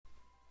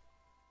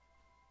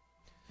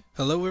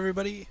Hello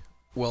everybody,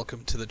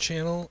 welcome to the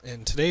channel,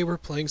 and today we're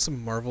playing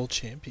some Marvel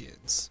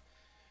Champions.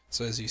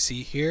 So as you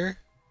see here,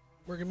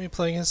 we're going to be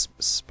playing as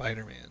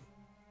Spider-Man.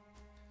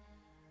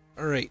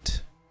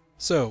 Alright,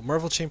 so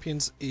Marvel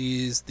Champions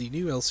is the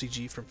new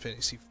LCG from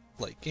Fantasy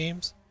Flight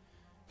Games.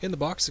 In the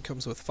box it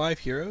comes with 5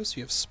 heroes.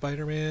 You have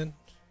Spider-Man,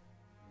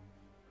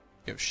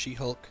 you have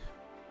She-Hulk,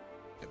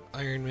 you have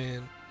Iron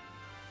Man,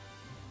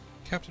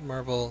 Captain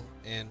Marvel,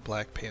 and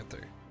Black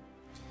Panther.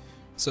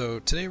 So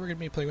today we're going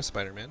to be playing with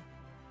Spider-Man.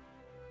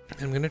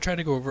 I'm going to try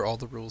to go over all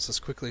the rules as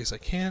quickly as I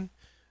can.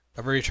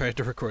 I've already tried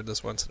to record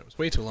this once and it was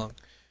way too long,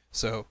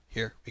 so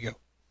here we go.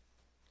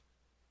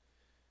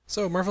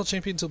 So Marvel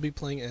Champions will be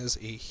playing as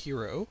a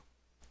hero.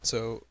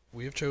 So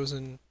we have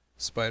chosen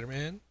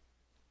Spider-Man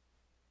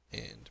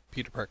and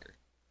Peter Parker.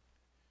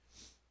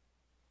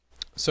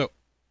 So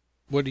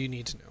what do you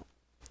need to know?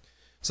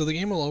 So the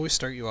game will always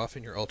start you off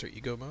in your alter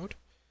ego mode.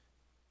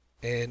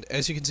 And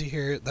as you can see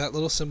here, that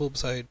little symbol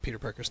beside Peter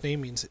Parker's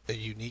name means a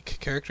unique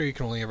character. You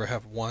can only ever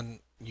have one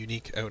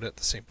unique out at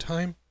the same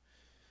time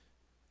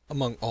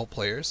among all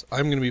players.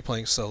 I'm going to be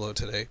playing solo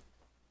today,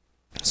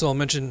 so I'll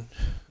mention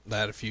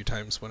that a few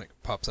times when it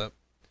pops up.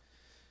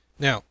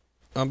 Now,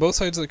 on both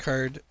sides of the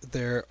card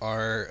there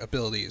are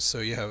abilities. So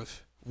you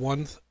have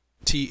 1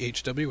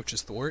 THW, which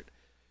is thwart,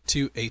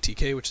 2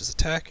 ATK, which is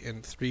attack,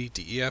 and 3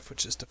 DEF,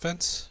 which is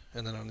defense,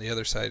 and then on the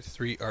other side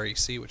 3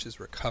 REC, which is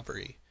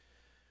recovery.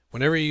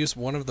 Whenever you use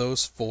one of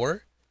those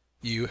 4,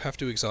 you have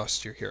to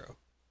exhaust your hero.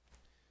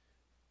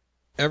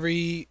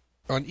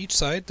 On each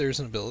side there's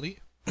an ability.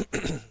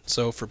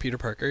 So for Peter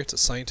Parker it's a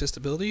scientist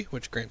ability,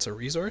 which grants a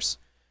resource,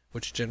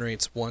 which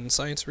generates 1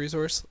 science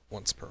resource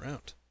once per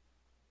round.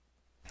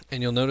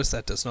 And you'll notice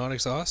that does not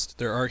exhaust.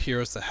 There are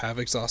heroes that have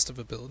exhaustive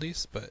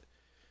abilities, but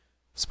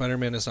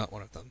Spider-Man is not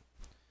one of them.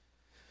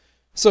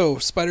 So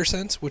Spider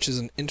Sense, which is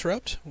an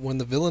interrupt. When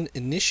the villain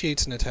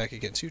initiates an attack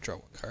against you, draw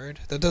 1 card.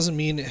 That doesn't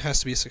mean it has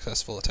to be a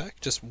successful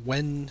attack, just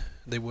when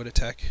they would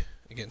attack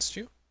against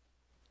you.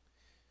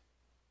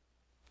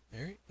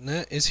 Alright, and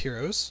that is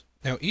heroes.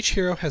 Now each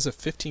hero has a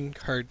 15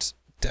 cards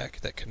deck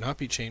that cannot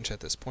be changed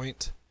at this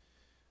point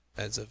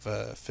as of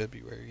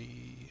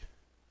February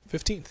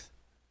 15th.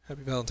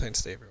 Happy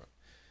Valentine's Day, everyone.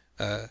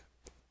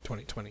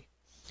 2020.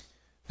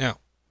 Now,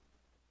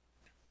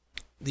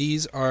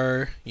 these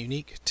are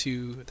unique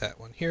to that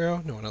one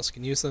hero. No one else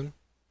can use them.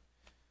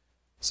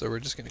 So we're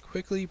just going to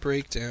quickly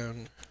break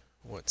down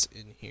what's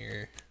in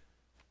here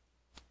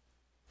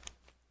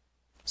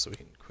so we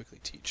can quickly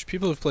teach.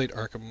 People who've played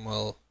Arkham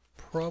will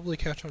probably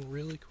catch on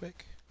really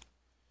quick.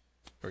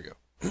 There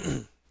we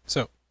go.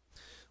 So,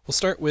 we'll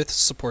start with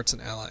supports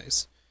and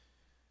allies.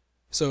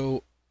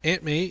 So,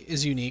 Aunt May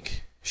is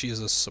unique. She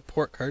is a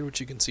support card, which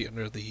you can see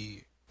under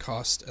the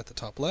cost at the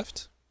top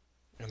left.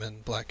 And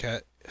then Black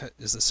Cat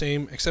is the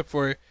same, except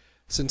for,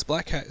 since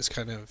Black Cat is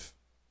kind of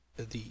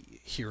the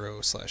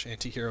hero /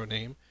 anti-hero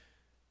name,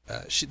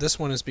 this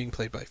one is being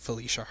played by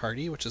Felicia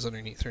Hardy, which is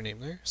underneath her name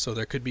there. So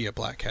there could be a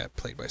Black Cat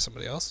played by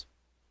somebody else.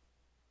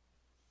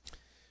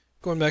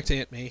 Going back to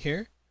Aunt May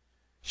here,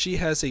 she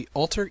has a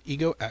alter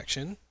ego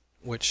action,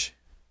 which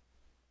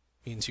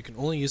means you can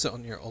only use it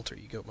on your alter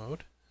ego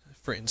mode.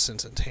 For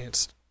instance,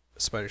 Enhanced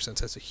Spider Sense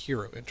has a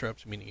hero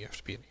interrupt, meaning you have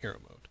to be in hero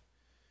mode.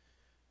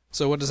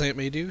 So what does Aunt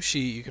May do?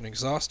 You can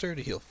exhaust her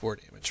to heal 4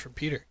 damage from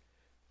Peter.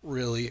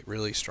 Really,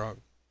 really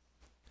strong.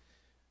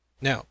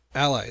 Now,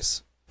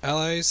 allies.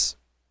 Allies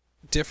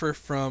differ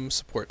from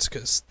supports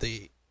because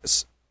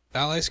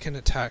allies can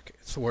attack,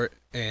 thwart,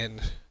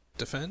 and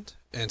defend,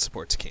 and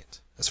supports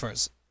can't, as far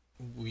as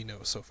we know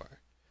so far.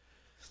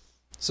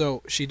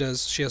 So she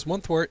has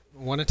 1 thwart,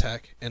 1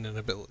 attack, and an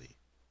ability.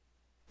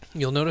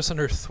 You'll notice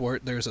under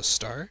thwart there's a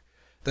star.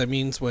 That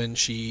means when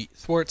she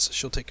thwarts,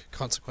 she'll take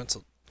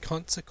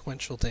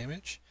consequential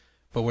damage,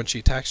 but when she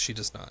attacks, she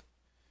does not.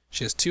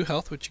 She has 2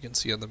 health, which you can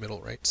see on the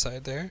middle right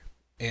side there,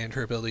 and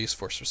her ability is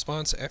Force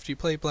Response. After you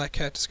play Black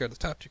Cat, discard the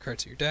top 2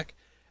 cards of your deck,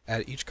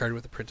 add each card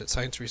with a printed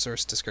science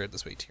resource discarded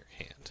this way to your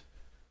hand.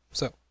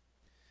 So,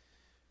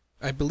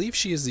 I believe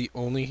she is the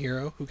only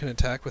hero who can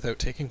attack without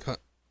taking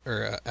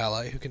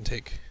ally who can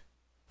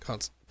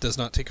does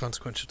not take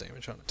consequential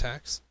damage on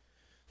attacks.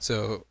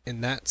 So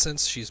in that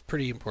sense, she's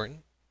pretty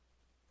important.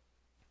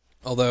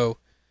 Although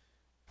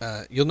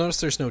you'll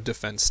notice there's no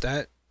defense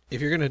stat.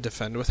 If you're going to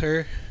defend with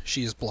her,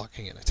 she is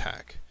blocking an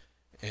attack,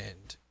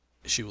 and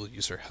she will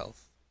use her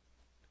health.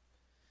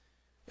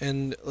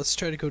 And let's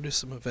try to go to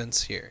some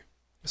events here.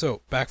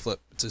 So backflip,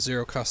 it's a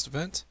 0 cost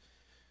event.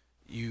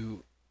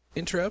 You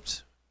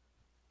interrupt.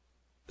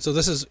 So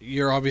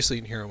you're obviously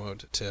in hero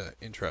mode to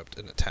interrupt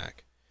an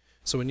attack.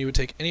 So when you would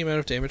take any amount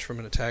of damage from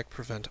an attack,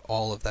 prevent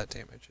all of that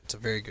damage. It's a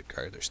very good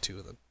card. There's 2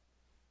 of them.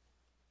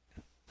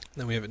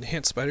 Then we have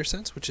Enhanced Spider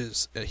Sense, which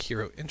is a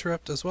hero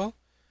interrupt as well.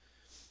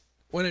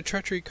 When a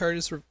treachery card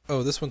is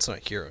this one's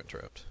not hero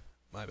interrupt.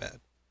 My bad.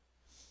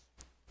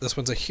 This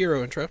one's a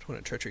hero interrupt. When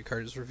a treachery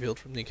card is revealed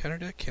from the encounter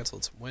deck, cancel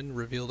its when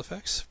revealed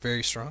effects.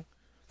 Very strong.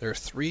 There are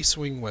 3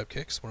 swing web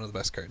kicks, one of the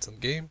best cards in the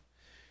game.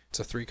 It's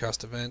a 3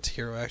 cost event,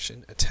 hero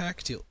action,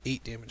 attack, deal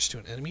 8 damage to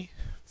an enemy.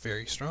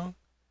 Very strong.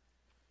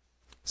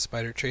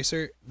 Spider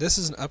Tracer. This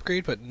is an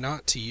upgrade, but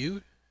not to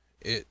you.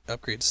 It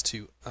upgrades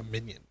to a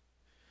minion.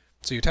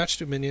 So you attach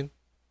to a minion,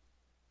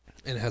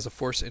 and it has a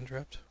force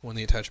interrupt. When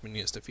the attached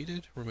minion is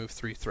defeated, remove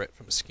 3 threat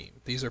from a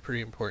scheme. These are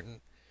pretty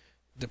important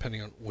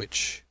depending on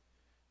which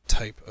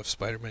type of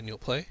Spider-Man you'll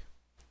play.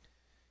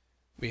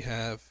 We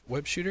have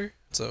Web Shooter.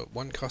 It's a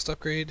 1 cost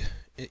upgrade.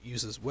 It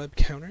uses web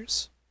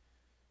counters,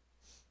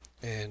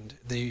 and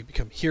they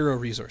become hero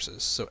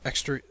resources.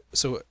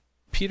 So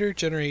Peter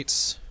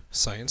generates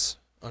science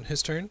on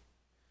his turn,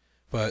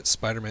 but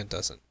Spider-Man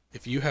doesn't.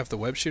 If you have the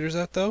web shooters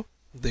out though,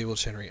 they will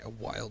generate a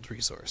wild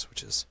resource,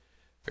 which is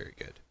very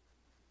good.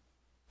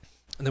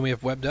 And then we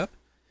have Webbed Up.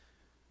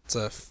 It's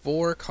a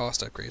 4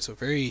 cost upgrade, so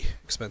very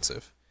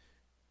expensive.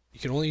 You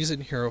can only use it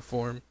in hero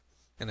form,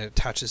 and it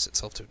attaches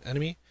itself to an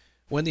enemy.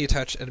 When the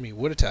attached enemy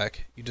would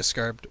attack, you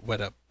discard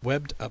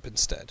Webbed Up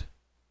instead.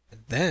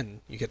 And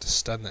then you get to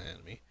stun that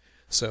enemy.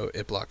 So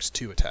it blocks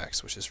 2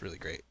 attacks, which is really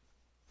great.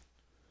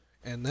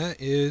 And that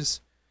is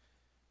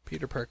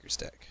Peter Parker's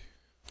deck.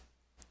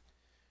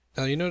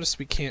 Now you notice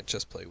we can't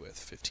just play with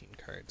 15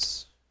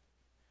 cards.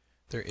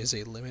 There is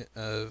a limit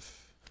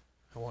of,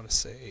 I want to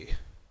say,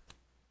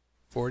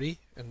 40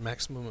 and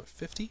maximum of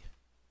 50.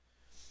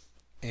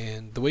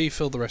 And the way you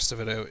fill the rest of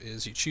it out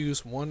is you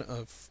choose one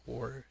of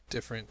 4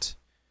 different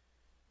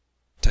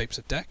types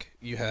of deck.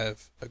 You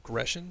have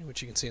Aggression,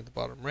 which you can see in the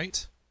bottom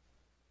right,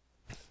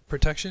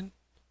 Protection,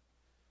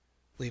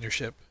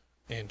 Leadership,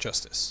 and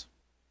Justice.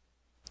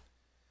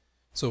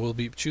 So we'll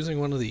be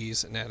choosing one of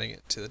these and adding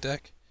it to the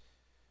deck.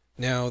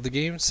 Now the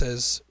game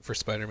says for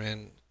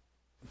Spider-Man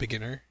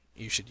Beginner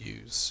you should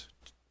use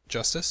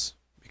Justice,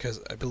 because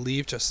I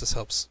believe Justice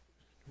helps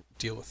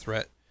deal with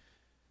threat,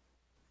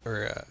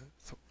 or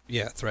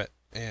threat,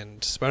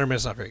 and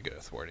Spider-Man's not very good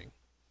at thwarting.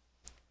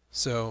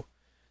 So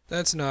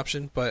that's an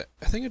option, but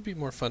I think it'd be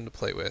more fun to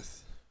play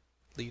with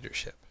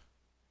Leadership.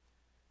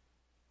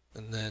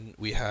 And then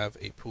we have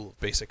a pool of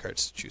basic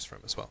cards to choose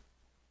from as well.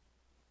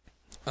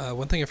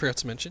 One thing I forgot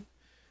to mention,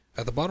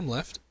 at the bottom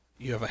left,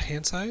 you have a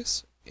hand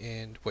size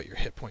and what your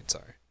hit points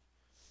are.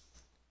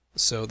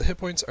 So the hit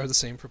points are the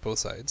same for both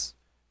sides,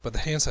 but the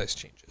hand size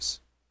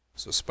changes.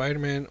 So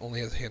Spider-Man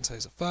only has a hand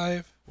size of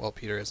 5, while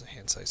Peter has a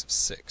hand size of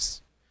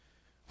 6.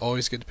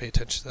 Always good to pay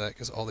attention to that,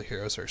 because all the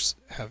heroes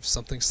have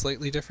something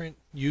slightly different,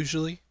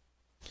 usually.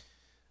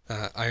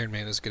 Iron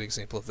Man is a good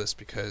example of this,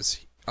 because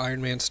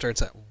Iron Man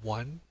starts at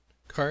 1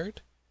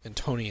 card, and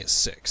Tony is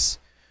 6.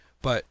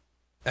 But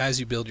as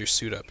you build your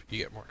suit up, you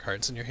get more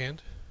cards in your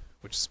hand,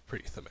 which is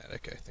pretty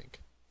thematic, I think.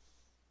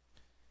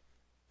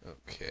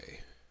 Okay.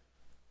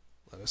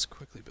 Let us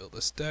quickly build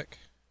this deck.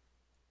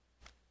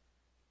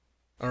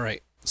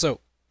 Alright, so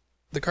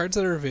the cards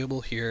that are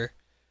available here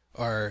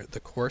are the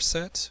core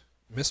set,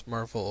 Miss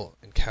Marvel,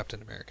 and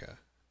Captain America,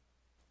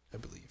 I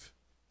believe.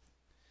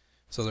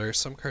 So there are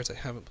some cards I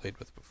haven't played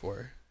with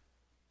before.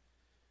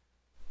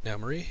 Now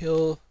Maria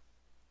Hill,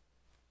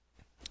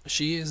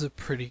 she is a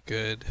pretty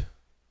good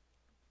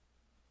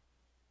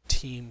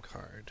team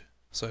card,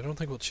 so I don't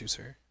think we'll choose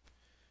her.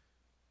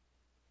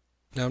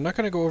 Now I'm not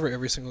going to go over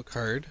every single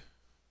card,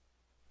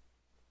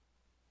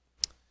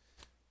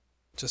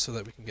 just so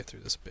that we can get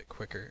through this a bit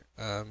quicker.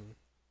 I'm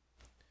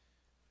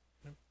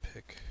going to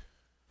pick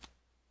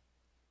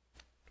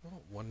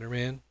Wonder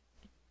Man.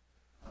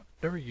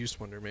 Never used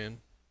Wonder Man.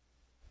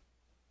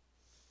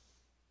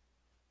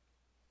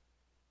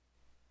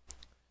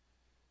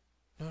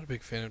 Not a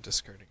big fan of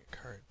discarding a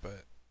card,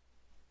 but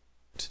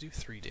to do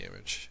 3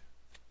 damage.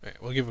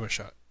 Alright, we'll give him a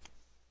shot.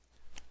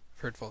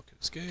 I've heard Vulcan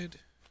is good.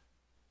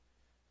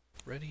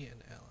 Ready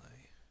and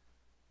ally.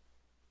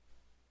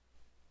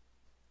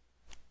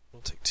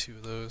 We'll take 2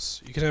 of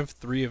those. You can have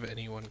 3 of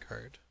any one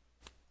card,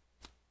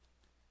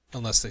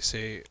 unless they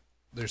say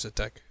there's a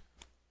deck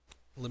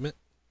limit.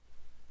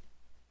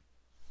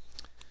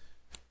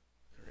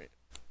 Alright.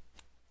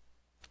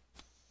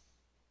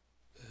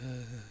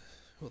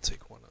 We'll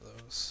take 1 of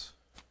those.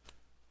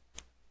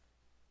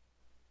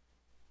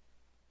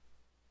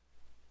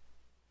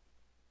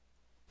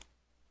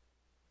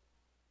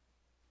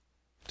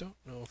 Don't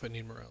know if I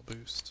need morale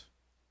boost.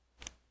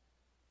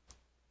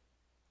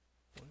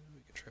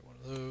 We can try one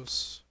of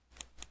those.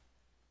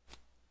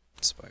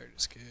 Inspired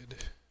is good.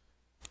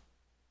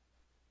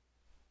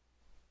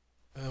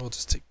 We'll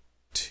just take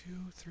 2,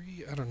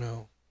 3, I don't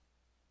know.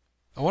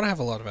 I want to have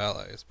a lot of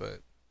allies,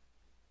 but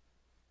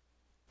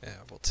yeah,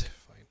 we'll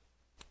fine.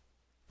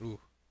 Ooh.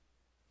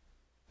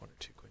 1 or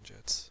 2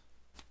 Quinjets.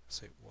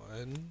 Say 1.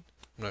 I'm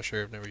not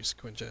sure, I've never used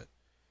a Quinjet.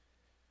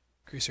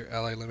 Increase your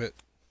ally limit.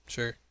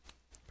 Sure.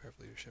 Power of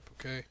leadership,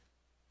 okay.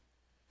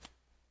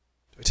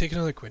 Do I take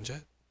another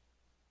Quinjet?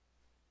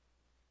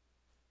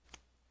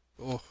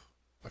 Oh,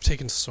 I've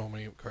taken so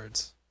many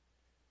cards.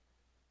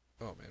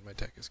 Oh man, my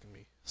deck is going to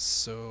be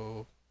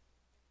so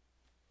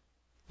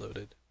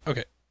loaded.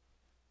 Okay.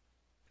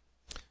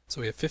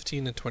 So we have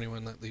 15 and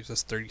 21, that leaves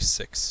us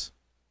 36.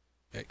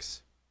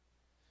 Yikes.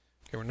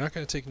 Okay, we're not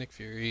going to take Nick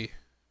Fury,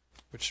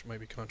 which might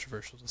be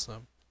controversial to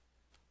some.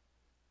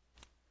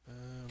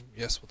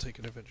 Yes, we'll take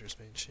an Avengers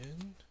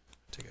Mansion.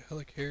 Take a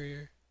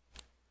Helicarrier.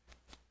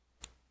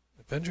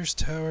 Avengers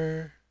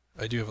Tower.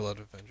 I do have a lot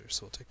of Avengers,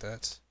 so we'll take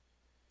that.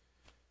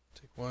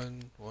 Take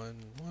 1, 1,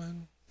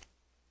 1.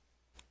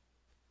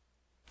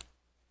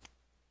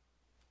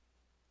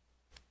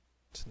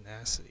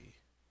 Tenacity.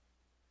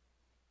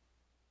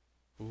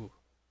 Ooh.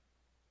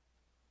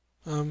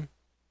 I'm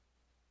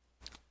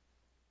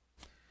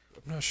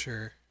not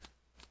sure.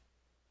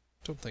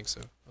 Don't think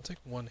so. I'll take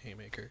 1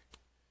 Haymaker,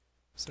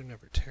 because they're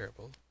never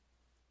terrible.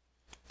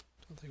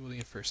 Don't think we'll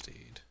need first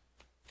aid.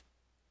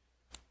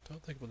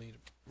 Don't think we'll need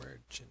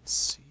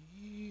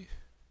emergency.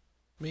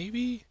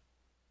 Maybe?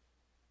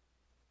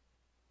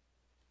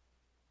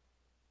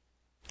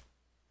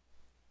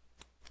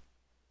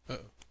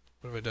 Uh-oh.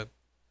 What have I done?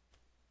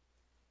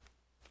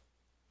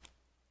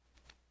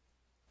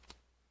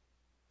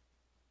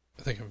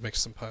 I think I've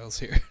mixed some piles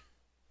here.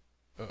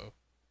 Uh-oh.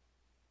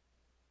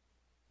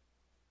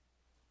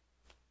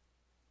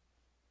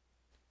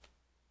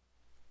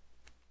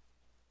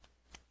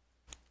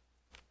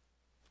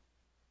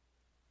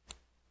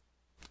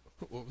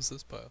 What was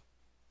this pile?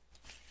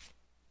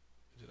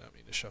 I did not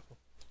mean to shuffle.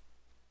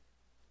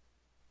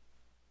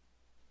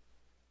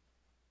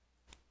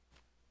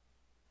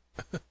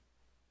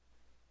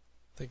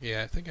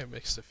 I think I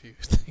mixed a few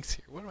things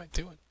here. What am I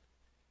doing?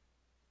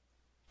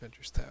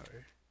 Avengers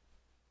Tower.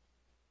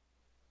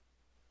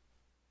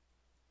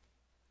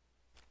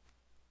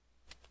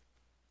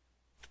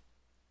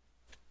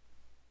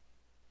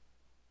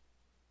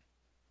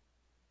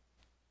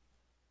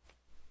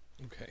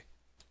 Okay.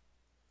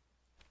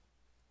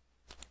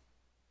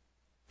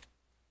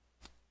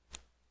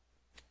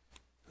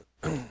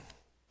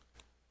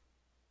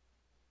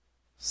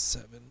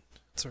 Seven.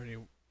 It's already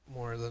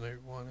more than I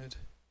wanted.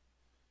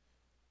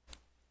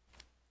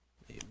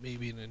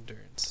 Maybe an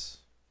endurance.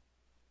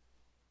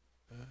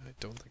 I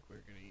don't think we're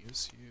going to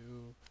use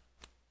you.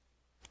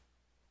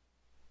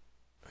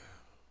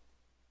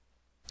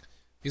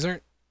 These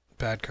aren't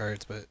bad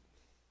cards, but I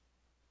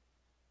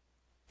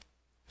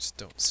just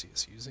don't see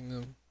us using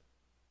them.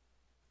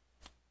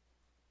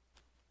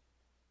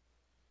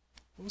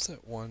 What was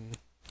that one?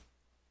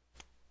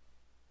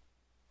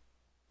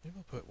 Maybe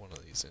I'll put one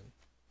of these in.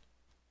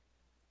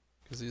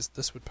 Because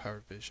this would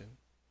power vision.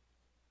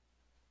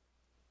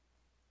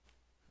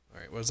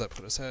 Alright, what does that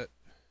put us at?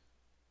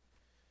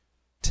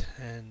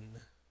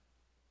 10.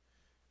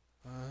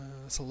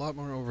 That's a lot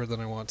more over than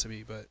I want to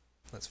be, but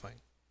that's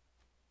fine.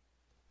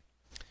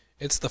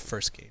 It's the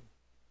first game.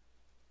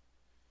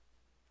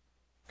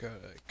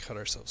 Gotta cut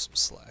ourselves some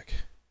slack.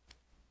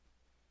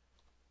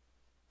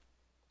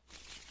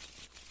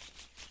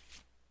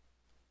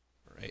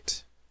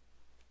 Alright.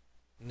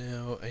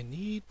 Now, I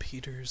need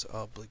Peter's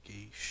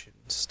obligation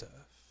stuff.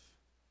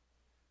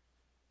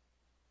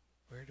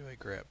 Where do I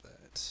grab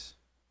that?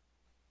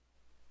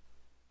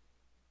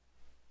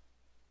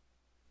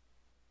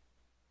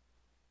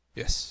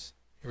 Yes,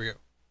 here we go.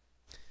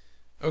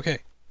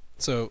 Okay,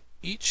 so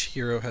each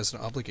hero has an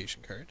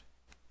obligation card,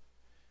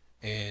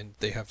 and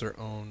they have their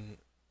own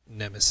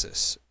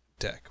nemesis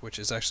deck, which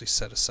is actually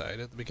set aside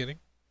at the beginning.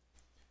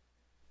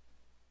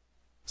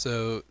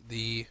 So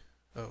the...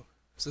 oh,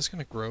 is this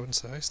going to grow in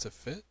size to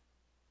fit?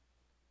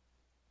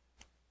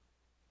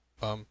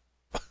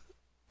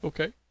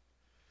 Okay.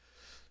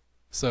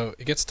 So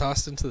it gets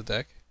tossed into the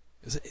deck.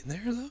 Is it in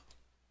there, though?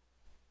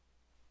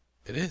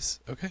 It is,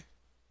 okay.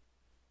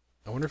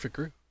 I wonder if it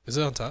grew. Is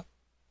it on top?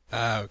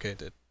 Ah, okay, it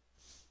did.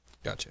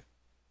 Gotcha.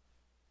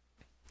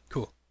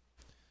 Cool.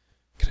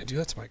 Can I do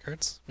that to my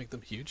cards? Make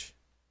them huge?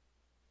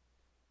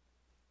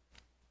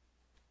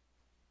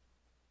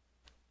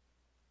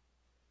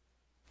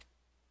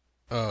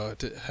 Oh,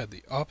 it had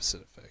the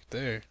opposite effect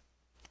there.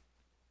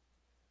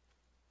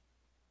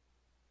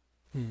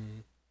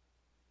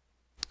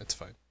 That's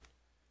fine.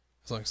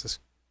 As long as this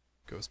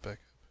goes back up.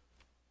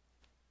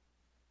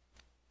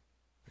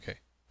 Okay.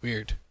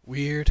 Weird.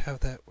 Weird how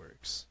that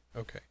works.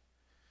 Okay.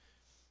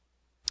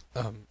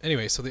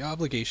 Anyway, so the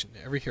obligation,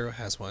 every hero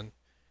has one,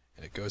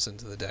 and it goes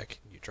into the deck,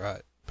 and you draw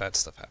it. Bad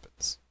stuff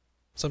happens.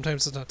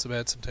 Sometimes it's not so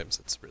bad, sometimes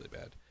it's really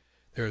bad.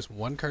 There is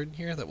one card in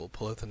here that will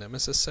pull out the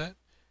Nemesis set,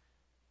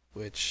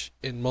 which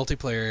in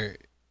multiplayer,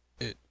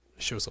 it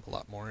shows up a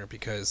lot more,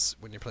 because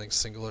when you're playing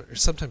single, or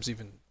sometimes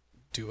even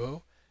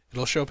duo,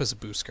 it'll show up as a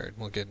boost card, and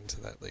we'll get into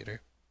that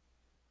later.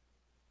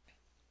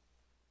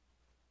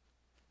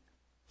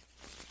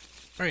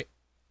 Alright.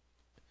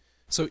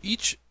 So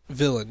each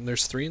villain,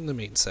 there's 3 in the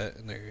main set,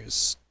 and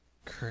there's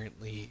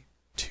currently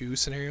 2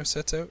 scenario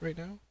sets out right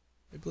now,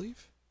 I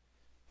believe.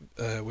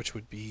 Which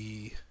would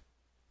be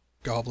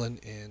Goblin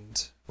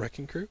and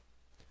Wrecking Crew.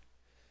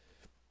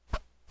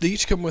 They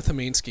each come with a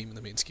main scheme, and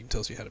the main scheme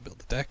tells you how to build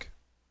the deck.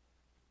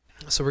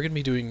 So we're going to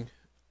be doing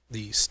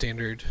the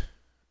standard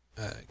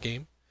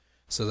game.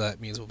 So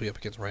that means we'll be up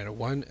against Rhino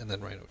 1 and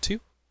then Rhino 2.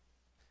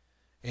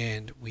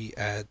 And we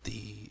add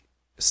the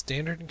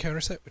standard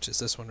encounter set, which is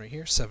this one right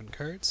here, 7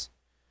 cards.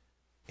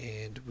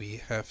 And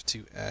we have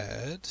to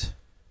add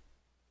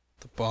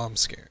the bomb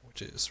scare,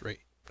 which is right...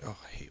 oh,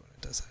 I hate when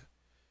it does that.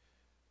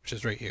 Which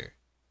is right here.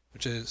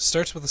 Which is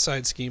starts with a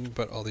side scheme,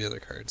 but all the other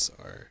cards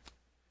are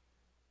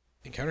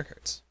encounter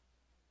cards.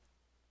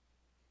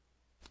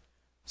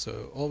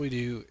 So all we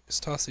do is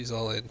toss these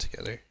all in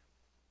together,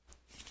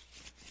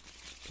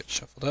 get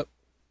shuffled up,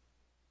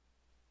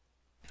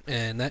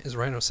 and that is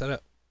Rhino set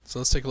up. So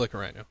let's take a look at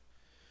Rhino.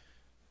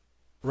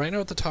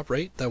 Rhino at the top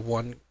right,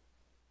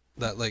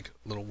 that like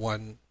little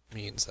one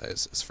means that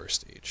is his first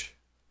stage.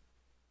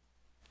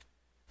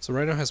 So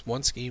Rhino has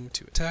one scheme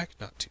to attack,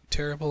 not too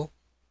terrible.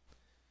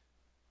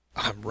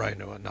 I'm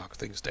Rhino, I knock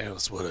things down,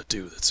 that's what I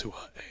do, that's who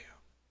I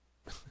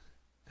am.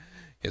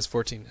 He has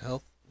 14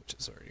 health, which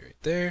is already right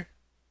there.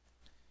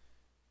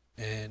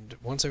 And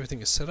once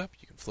everything is set up,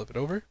 you can flip it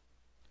over.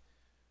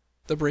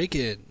 The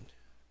break-in.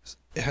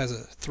 It has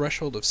a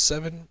threshold of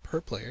 7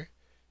 per player.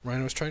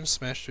 Rhino is trying to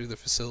smash through the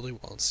facility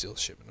wall and steal a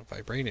shipment of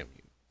vibranium.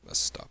 You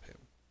must stop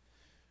him.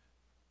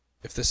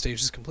 If this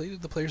stage is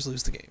completed, the players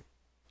lose the game.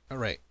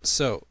 Alright,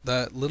 so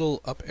that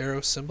little up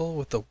arrow symbol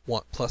with the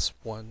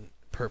 +1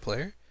 per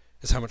player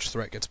is how much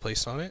threat gets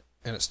placed on it,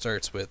 and it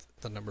starts with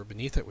the number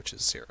beneath it, which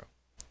is 0,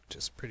 which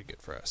is pretty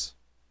good for us.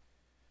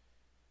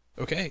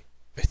 Okay,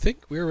 I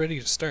think we're ready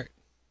to start.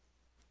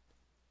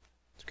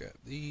 Let's grab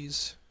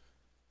these.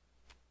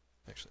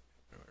 Actually,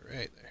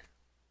 right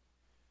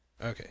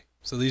there. Okay,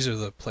 so these are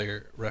the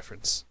player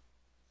reference.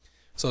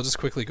 So I'll just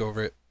quickly go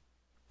over it.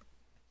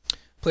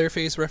 Player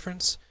phase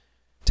reference.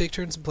 Take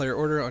turns in player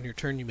order. On your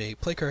turn, you may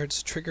play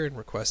cards, trigger, and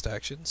request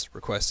actions.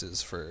 Request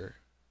is for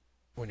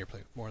when you're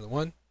playing with more than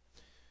one.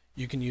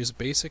 You can use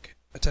basic,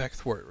 attack,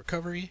 thwart,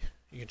 recovery.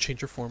 You can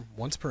change your form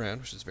once per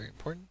round, which is very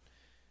important.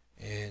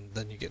 And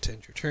then you get to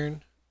end your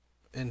turn.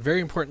 And very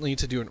importantly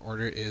to do in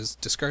order is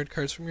discard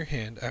cards from your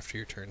hand after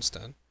your turn's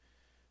done.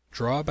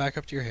 Draw back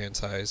up to your hand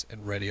size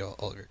and ready all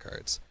of your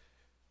cards.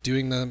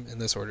 Doing them in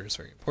this order is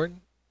very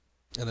important.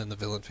 And then the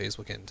villain phase,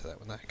 we'll get into that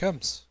when that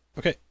comes.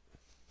 Okay,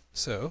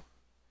 so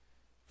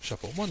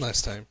shuffle one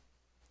last time.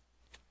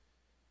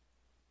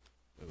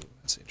 Ooh,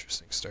 that's an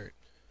interesting start.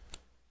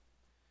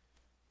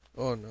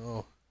 Oh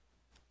no.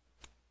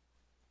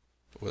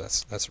 Oh,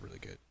 that's really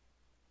good.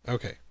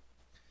 Okay.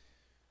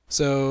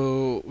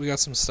 So we got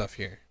some stuff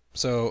here.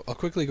 So I'll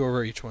quickly go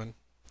over each one.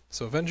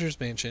 So Avengers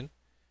Mansion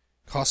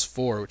costs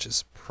 4, which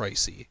is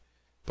pricey,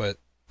 but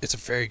it's a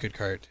very good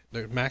card.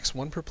 They're max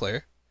 1 per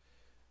player.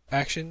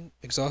 Action,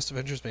 exhaust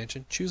Avengers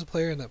Mansion, choose a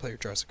player, and that player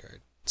draws a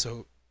card.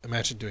 So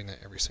imagine doing that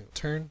every single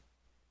turn.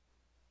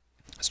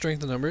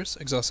 Strength of numbers,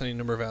 exhaust any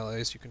number of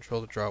allies you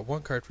control to draw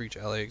 1 card for each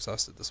ally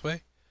exhausted this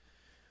way.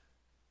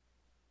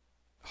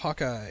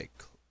 Hawkeye,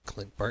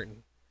 Clint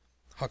Barton.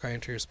 Hawkeye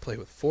enters play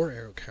with 4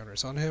 arrow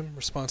counters on him.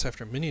 Response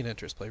after minion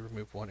enters play,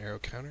 remove 1 arrow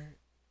counter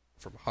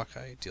from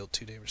Hawkeye, deal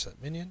 2 damage to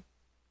that minion.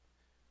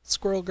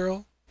 Squirrel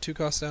Girl,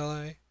 2-cost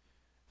ally.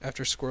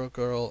 After Squirrel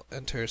Girl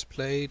enters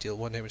play, deal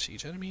 1 damage to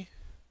each enemy.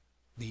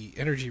 The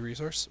energy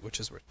resource, which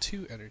is worth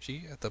 2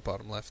 energy at the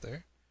bottom left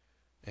there.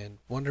 And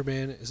Wonder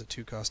Man is a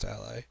 2-cost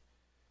ally.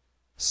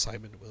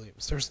 Simon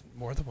Williams. There's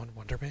more than one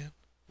Wonder Man?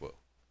 Whoa.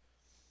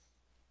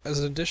 As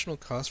an additional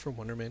cost for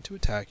Wonder Man to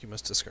attack, you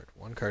must discard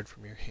 1 card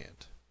from your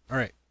hand.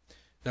 Alright,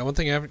 now one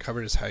thing I haven't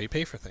covered is how you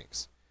pay for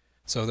things.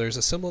 So there's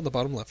a symbol in the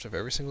bottom left of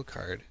every single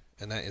card,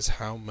 and that is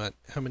how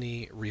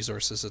many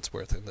resources it's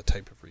worth and the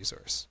type of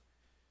resource.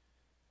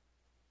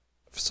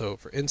 So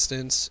for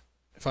instance,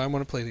 if I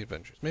want to play the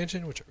Avengers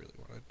Mansion, which I really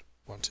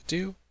want to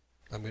do,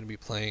 I'm going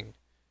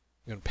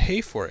to pay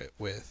for it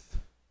with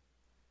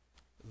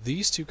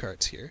these 2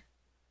 cards here,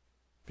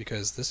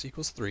 because this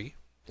equals 3,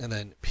 and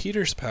then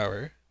Peter's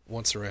Power,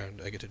 once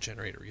around I get to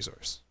generate a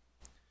resource.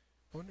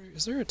 I wonder,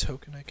 is there a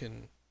token I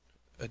can...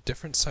 a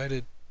different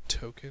sided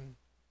token?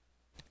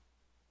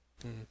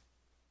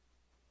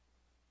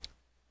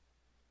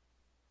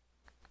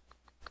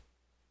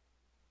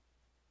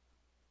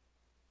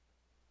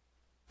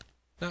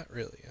 Not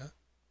really, huh?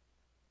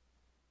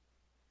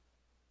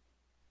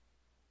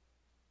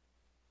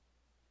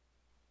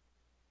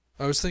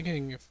 I was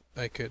thinking if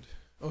I could...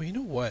 Oh, you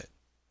know what?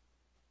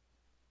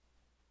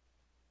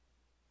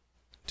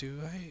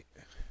 Did I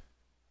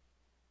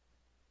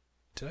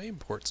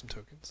import some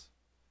tokens?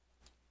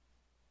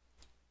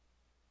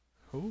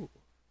 Oh.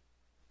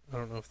 I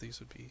don't know if these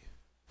would be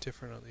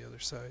different on the other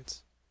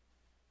sides.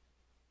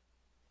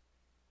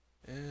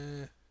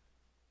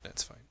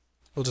 That's fine.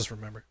 We'll just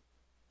remember.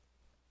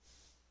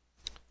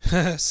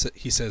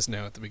 He says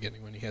now at the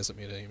beginning when he hasn't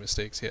made any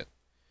mistakes yet.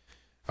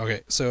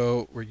 Okay,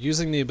 so we're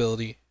using the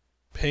ability,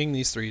 paying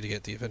these 3 to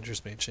get the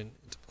Avengers Mansion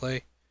into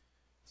play.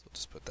 So we'll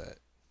just put that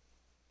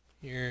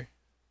here.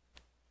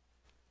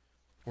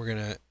 We're going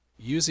to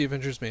use the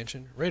Avengers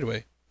Mansion right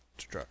away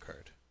to draw a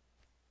card.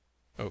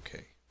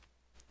 Okay.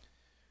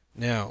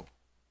 Now,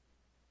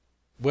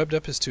 Webbed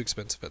Up is too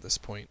expensive at this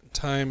point in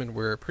time, and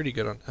we're pretty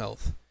good on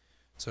health.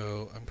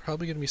 So I'm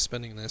probably going to be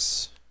spending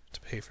this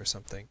to pay for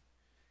something.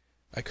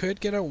 I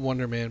could get out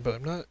Wonder Man, but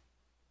I'm not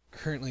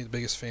currently the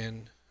biggest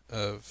fan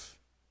of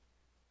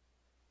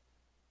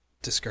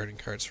discarding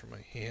cards from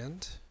my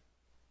hand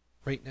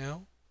right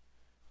now.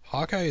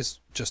 Hawkeye is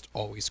just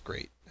always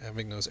great,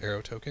 having those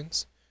arrow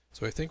tokens.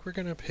 So I think we're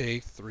going to pay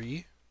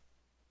 3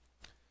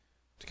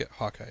 to get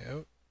Hawkeye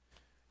out.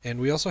 And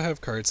we also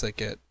have cards that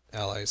get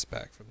allies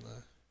back from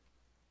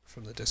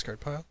the discard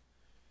pile.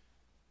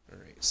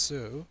 Alright,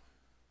 so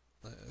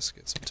let's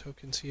get some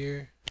tokens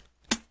here.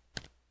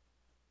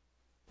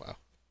 Wow.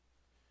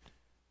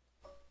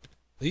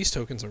 These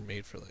tokens are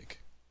made for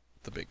like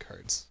the big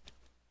cards.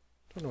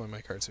 Don't know why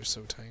my cards are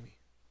so tiny.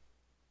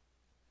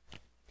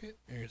 Okay,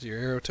 here's your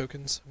arrow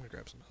tokens. I'm gonna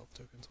grab some health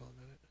tokens while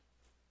I'm at it.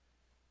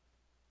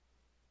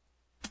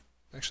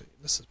 Actually,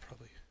 this is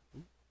probably...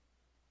 Ooh.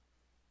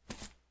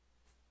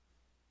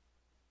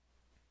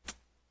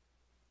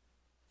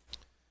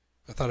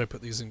 I thought I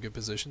put these in good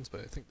positions,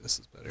 but I think this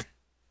is better.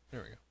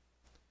 There we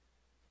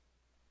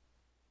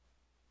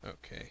go.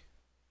 Okay.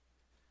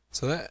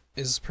 So that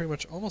is pretty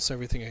much almost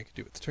everything I could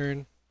do with the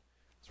turn.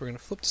 So we're going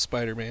to flip to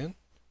Spider-Man.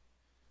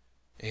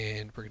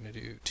 And we're going to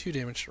do 2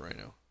 damage to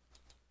Rhino.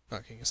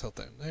 Knocking his health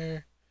down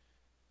there.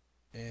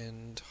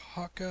 And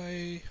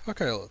Hawkeye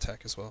will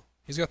attack as well.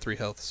 He's got 3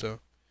 health,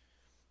 so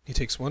he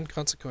takes 1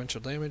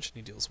 consequential damage and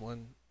he deals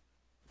 1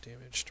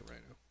 damage to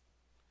Rhino.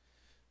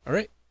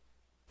 Alright.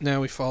 Now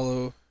we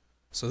follow...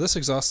 So this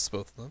exhausts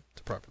both of them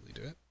to properly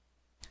do it.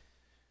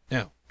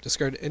 Now,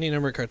 discard any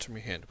number of cards from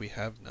your hand. We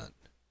have none.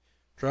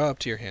 Draw up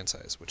to your hand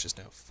size, which is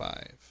now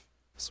 5.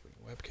 Swing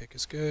Web Kick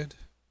is good.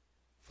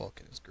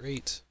 Falcon is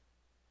great.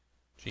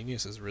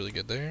 Genius is really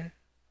good there.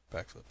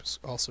 Backflip is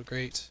also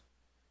great.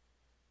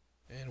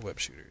 And Web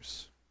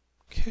Shooters.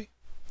 Okay.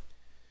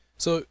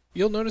 So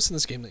you'll notice in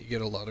this game that you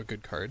get a lot of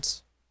good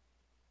cards.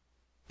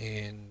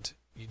 And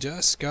you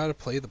just gotta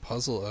play the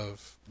puzzle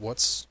of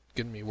what's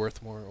going to be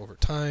worth more over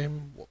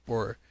time,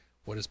 or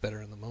what is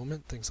better in the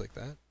moment, things like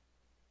that.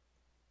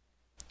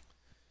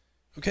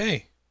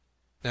 Okay,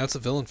 now it's the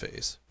villain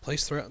phase.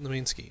 Place threat in the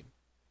main scheme.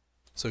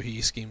 So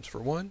he schemes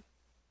for 1,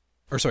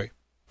 or sorry,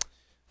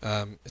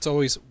 it's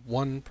always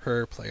 1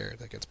 per player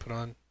that gets put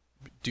on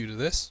due to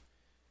this.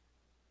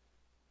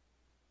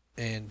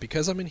 And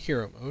because I'm in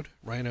hero mode,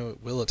 Rhino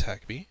will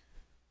attack me.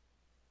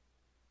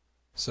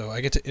 So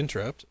I get to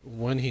interrupt.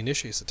 When he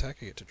initiates attack,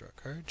 I get to draw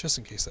a card, just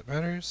in case that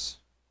matters.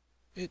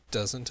 It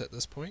doesn't at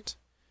this point.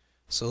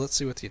 So let's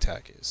see what the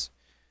attack is.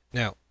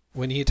 Now,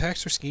 when he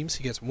attacks or schemes,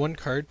 he gets 1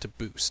 card to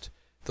boost.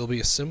 There'll be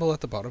a symbol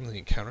at the bottom of the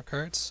encounter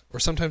cards, or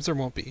sometimes there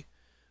won't be,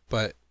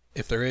 but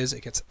if there is,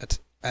 it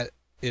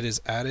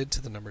is added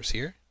to the numbers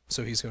here.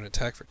 So he's going to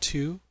attack for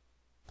 2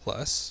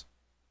 plus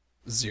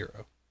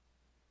 0.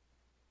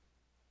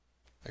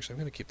 Actually, I'm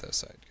going to keep that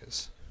aside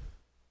because...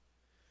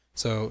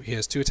 So he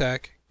has 2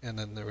 attack, and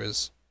then there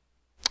is...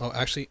 Oh,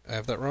 actually, I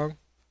have that wrong.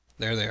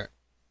 There they are.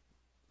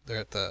 They're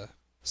at the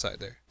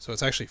side there. So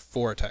it's actually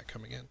 4 attack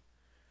coming in.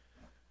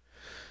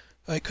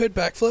 I could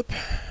backflip,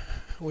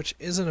 which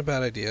isn't a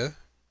bad idea.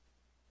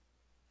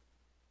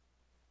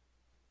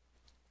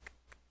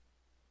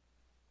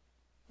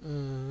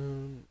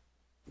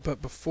 But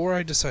before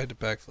I decide to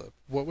backflip,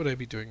 what would I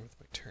be doing with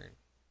my turn?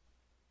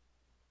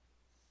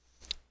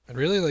 I'd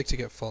really like to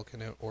get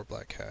Falcon out or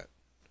Black Cat.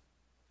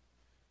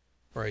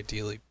 Or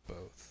ideally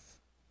both.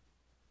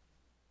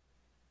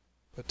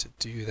 But to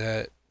do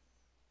that,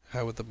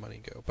 how would the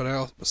money go? But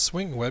I'll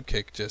swing Web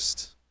Kick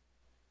just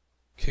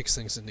kicks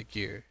things into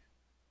gear.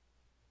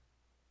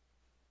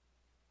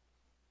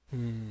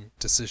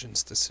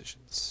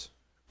 Decisions.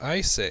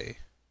 I say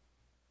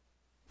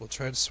we'll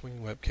try to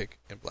swing Web Kick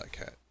and Black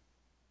Cat.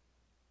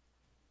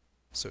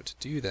 So to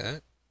do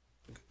that,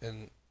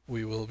 and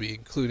we will be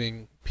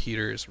including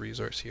Peter's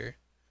resource here.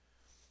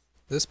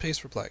 This pays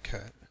for Black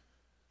Cat.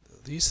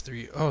 These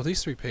 3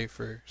 pay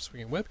for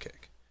swinging Web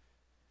Kick.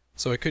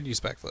 So I could use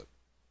backflip.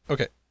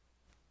 Okay.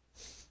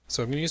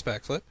 So I'm going to use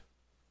backflip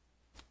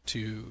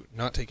to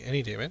not take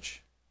any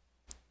damage.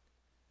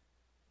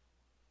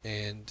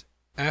 And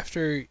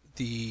after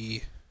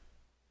the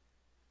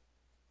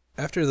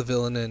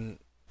villain and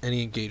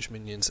any engaged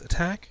minions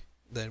attack,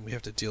 then we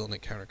have to deal an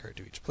encounter card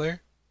to each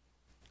player.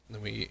 And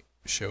then we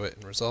show it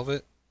and resolve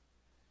it.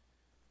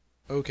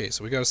 Okay,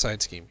 so we got a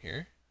side scheme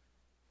here.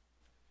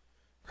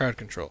 Crowd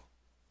control.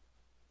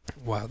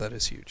 Wow, that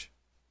is huge.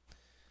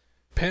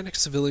 Panicked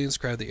civilians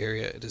crowd the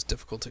area. It is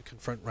difficult to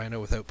confront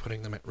Rhino without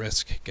putting them at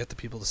risk. Get the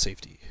people to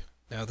safety.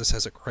 Now this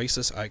has a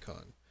crisis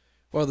icon.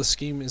 While the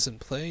scheme is in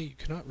play, you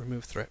cannot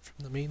remove threat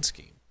from the main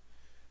scheme.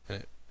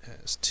 And it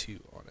has 2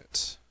 on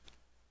it.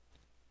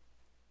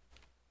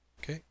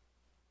 Okay.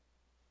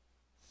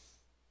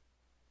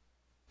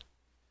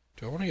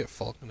 Do I want to get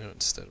Falcon out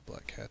instead of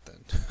Black Cat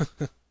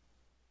then?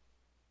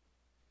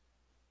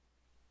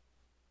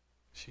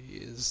 She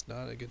is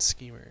not a good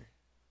schemer.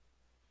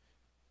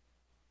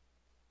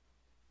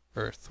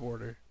 Or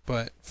thwarter,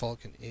 but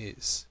Falcon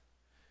is.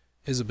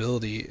 His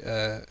ability,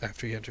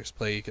 after he enters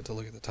play, you get to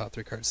look at the top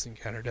 3 cards in the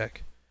encounter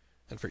deck,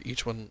 and for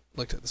each one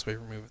looked at this way,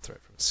 remove a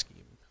threat from a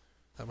scheme.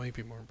 That might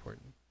be more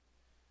important.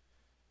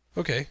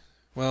 Okay,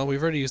 well,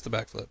 we've already used the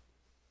backflip.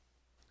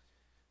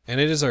 And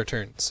it is our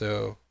turn,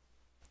 so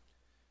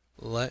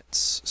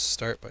let's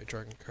start by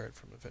drawing a card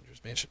from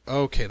Avengers Mansion.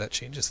 Okay, that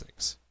changes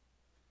things.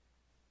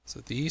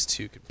 So these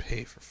 2 can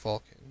pay for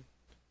Falcon.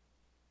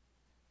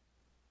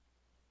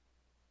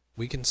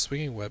 We can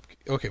swing Web...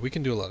 Okay, we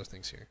can do a lot of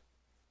things here.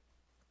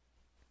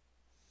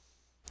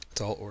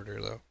 It's all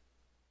order, though.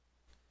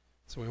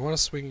 So we want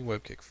to swing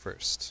Web Kick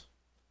first.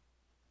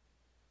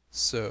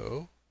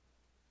 So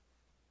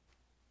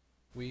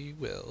we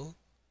will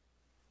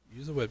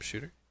use a web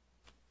shooter.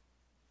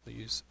 We'll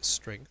use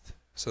strength.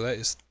 So that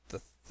is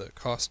the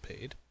cost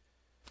paid.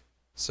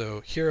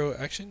 So hero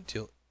action,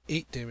 deal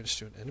 8 damage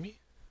to an enemy,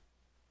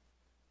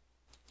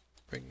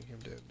 bringing him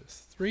down to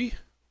 3.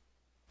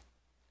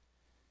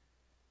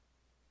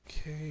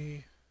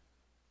 Okay.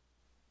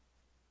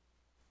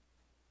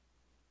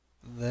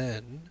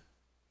 Then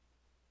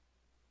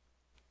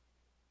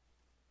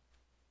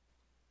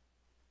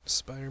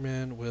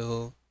Spider-Man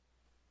will...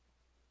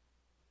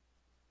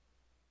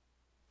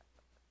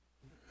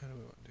 How do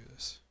we want to do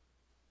this?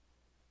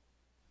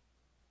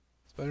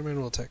 Spider-Man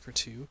will attack for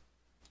 2.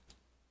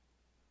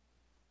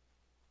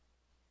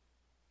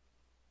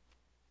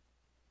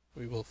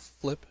 We will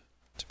flip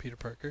to Peter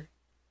Parker,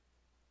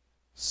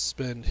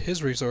 spend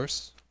his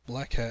resource,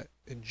 Black Hat,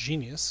 and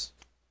Genius,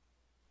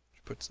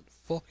 which puts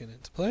Falcon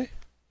into play.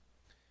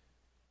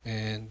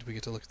 And we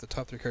get to look at the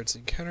top 3 cards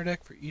in counter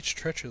deck. For each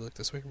treachery, look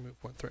this way, remove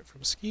 1 threat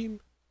from a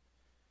scheme.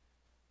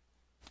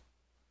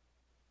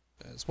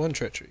 As 1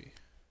 treachery,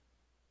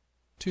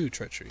 2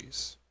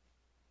 treacheries,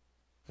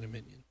 and a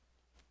minion.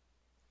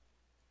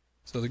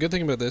 So the good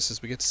thing about this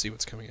is we get to see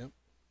what's coming up.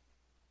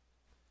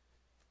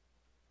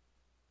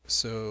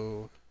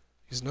 So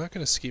he's not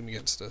going to scheme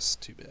against us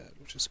too bad,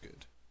 which is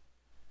good.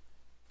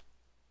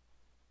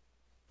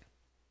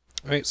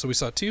 Alright, so we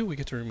saw 2, we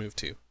get to remove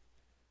 2.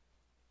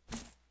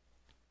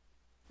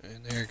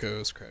 And there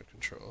goes crowd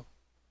control.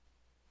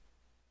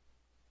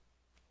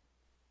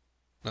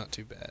 Not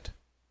too bad.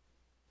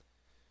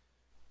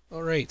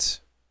 Alright.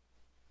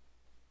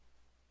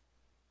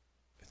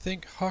 I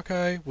think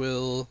Hawkeye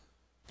will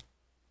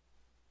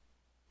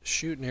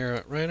shoot an arrow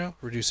at Rhino,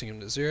 reducing him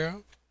to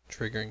 0,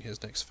 triggering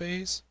his next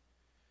phase.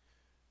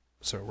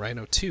 So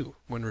Rhino 2.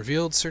 When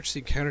revealed, search the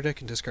encounter deck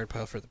and discard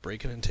pile for the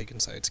break-in and take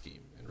inside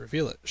scheme. And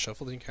reveal it.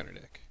 Shuffle the encounter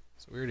deck.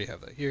 So we already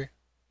have that here.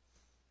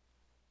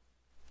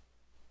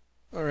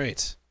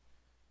 Alright.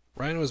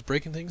 Rhino is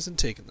breaking things and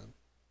taking them.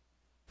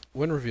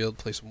 When revealed,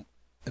 place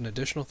an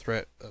additional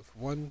threat of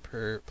 1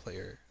 per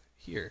player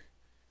here.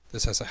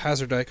 This has a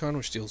hazard icon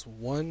which deals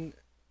 +1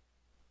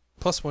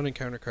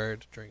 encounter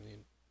card during the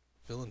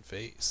villain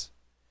phase.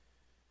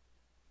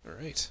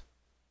 Alright.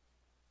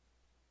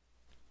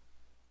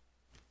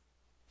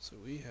 So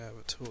we have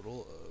a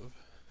total of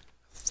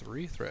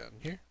 3 threat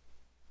in here.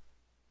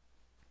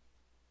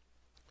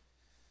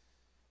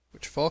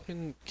 Which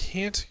Falcon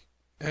can't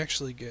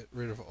actually get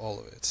rid of all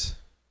of it.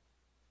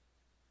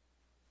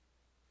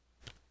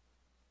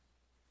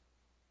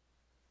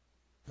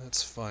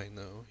 That's fine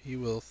though. He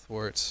will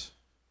thwart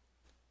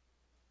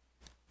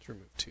to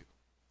remove 2.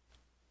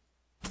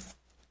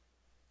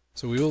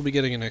 So we will be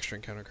getting an extra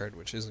encounter card,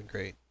 which isn't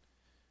great.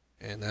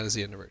 And that is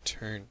the end of our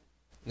turn.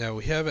 Now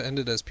we have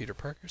ended as Peter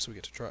Parker, so we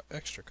get to draw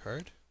extra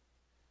card.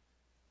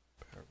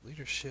 Power of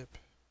Leadership.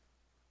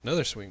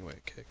 Another swing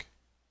weight kick.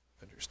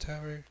 Avengers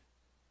Tower.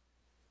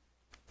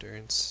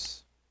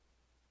 Endurance.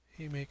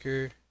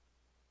 Haymaker.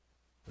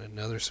 And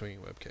another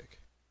swinging web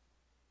kick.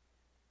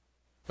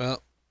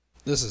 Well,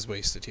 this is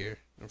wasted here,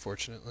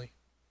 unfortunately.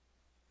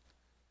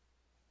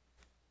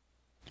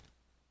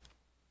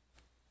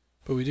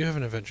 But we do have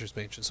an Avengers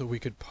Mansion, so we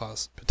could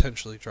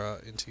potentially draw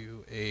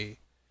into a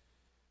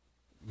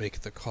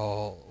make the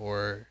call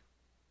or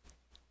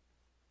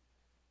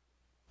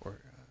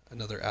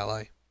another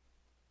ally.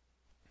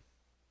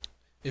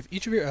 If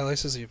each of your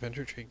allies has the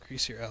Avenger trait,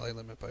 increase your ally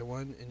limit by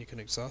 1, and you can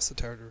exhaust the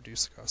tower to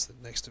reduce the cost of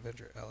the next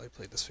Avenger ally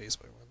played this phase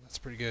by 1. That's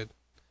pretty good.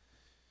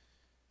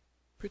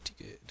 Pretty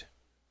good.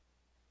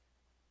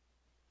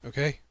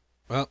 Okay,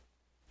 well,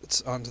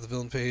 it's on to the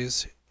villain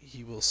phase.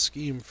 He will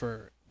scheme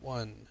for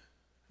 1,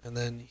 and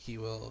then he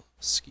will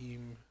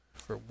scheme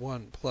for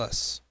 1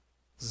 plus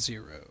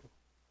 0,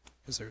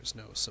 because there's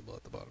no symbol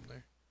at the bottom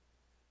there.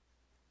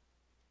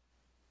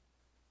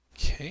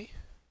 Okay.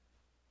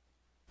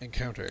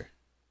 Encounter.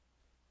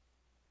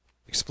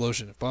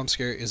 Explosion. If bomb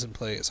scare is in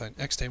play, assign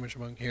X damage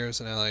among heroes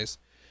and allies,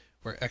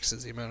 where X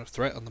is the amount of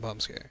threat on the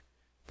bomb scare.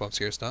 If bomb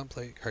scare is not in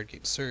play, card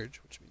gains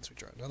surge, which means we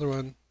draw another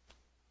one.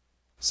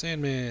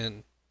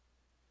 Sandman.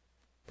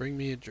 Bring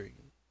me a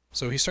dream.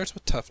 So he starts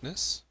with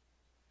toughness,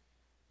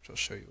 which I'll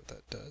show you what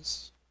that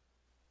does.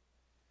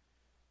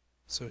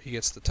 So he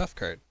gets the tough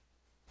card.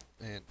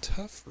 And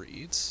tough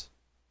reads...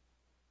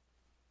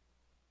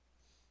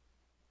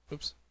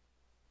 Oops.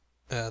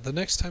 The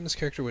next time this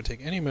character would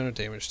take any amount of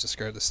damage,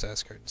 discard the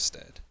status card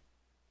instead.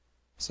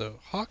 So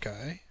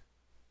Hawkeye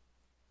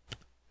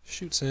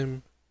shoots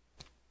him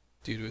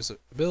due to his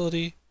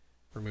ability,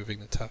 removing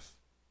the tough.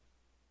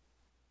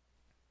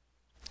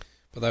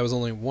 But that was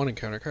only 1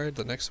 encounter card.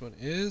 The next one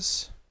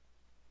is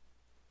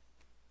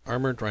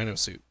Armored Rhino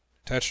Suit.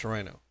 Attached to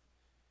Rhino.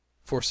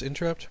 Force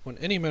Interrupt. When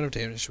any amount of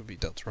damage would be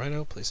dealt to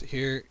Rhino, place it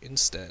here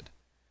instead.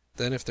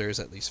 Then if there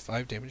is at least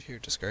 5 damage here,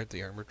 discard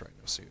the Armored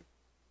Rhino Suit.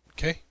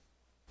 Okay?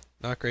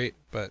 Not great,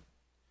 but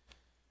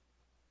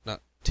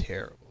not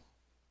terrible.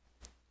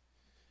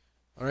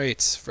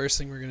 Alright, first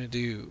thing we're going to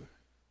do.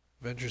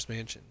 Avengers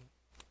Mansion.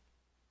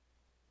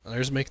 Now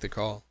there's Make the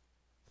Call.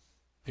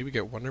 Maybe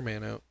get Wonder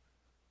Man out.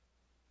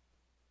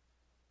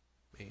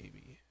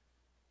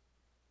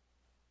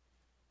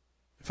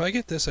 If I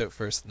get this out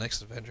first, the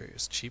next Avenger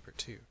is cheaper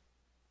too.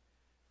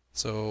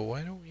 So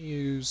why don't we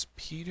use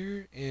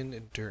Peter and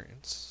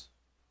Endurance?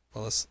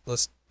 Well,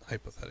 let's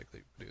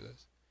hypothetically do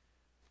this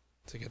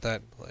to get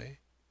that in play.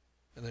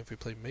 And then if we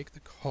play Make the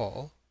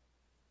Call,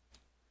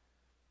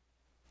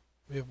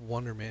 we have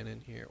Wonder Man in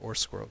here, or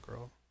Squirrel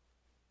Girl.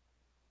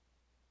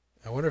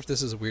 I wonder if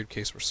this is a weird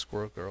case where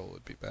Squirrel Girl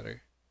would be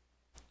better.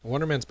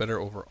 Wonder Man's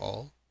better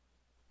overall,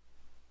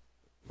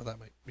 but that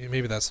might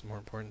maybe that's more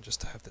important,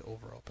 just to have the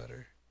overall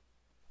better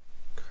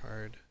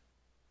card.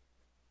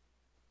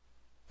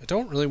 I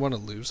don't really want to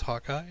lose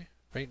Hawkeye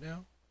right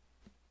now.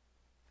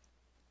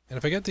 And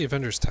if I get the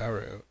Avengers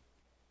Tower out,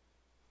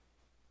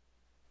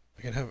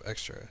 I can have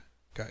extra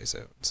guys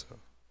out, so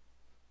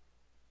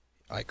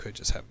I could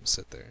just have him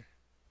sit there.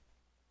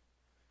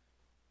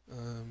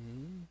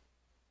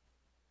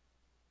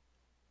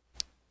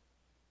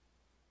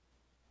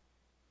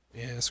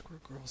 Yeah,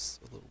 Squirrel Girl's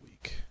a little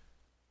weak.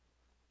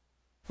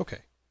 Okay.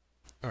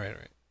 Alright.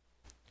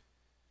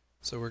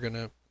 So we're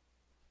gonna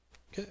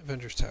get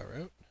Avengers Tower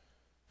out.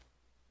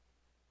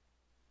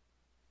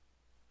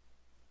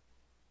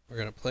 We're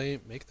gonna play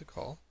Make the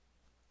Call.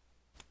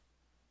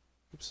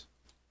 Oops.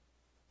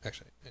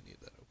 Actually, I need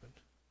that open.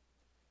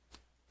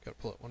 Gotta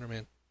pull out Wonder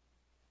Man.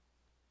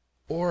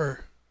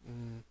 Or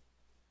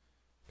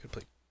could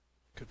play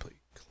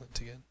Clint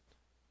again.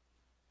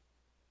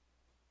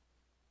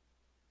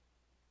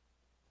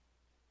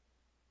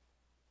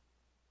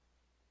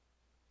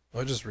 Oh,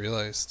 I just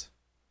realized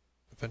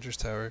Avengers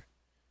Tower.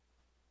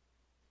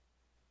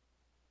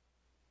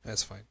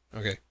 That's fine.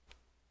 Okay.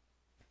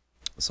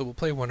 So we'll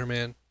play Wonder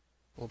Man.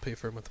 We'll pay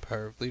for him with the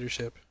power of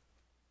leadership.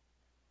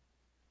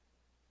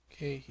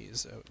 Okay,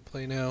 he's out in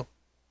play now.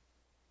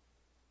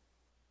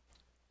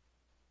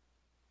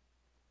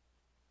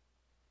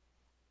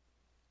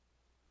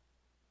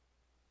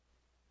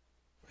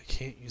 I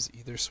can't use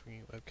either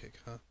swinging web kick,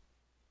 huh?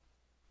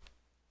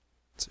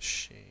 It's a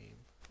shame.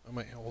 I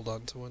might hold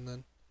on to one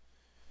then.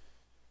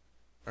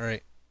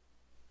 Alright.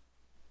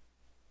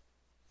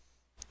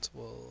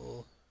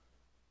 So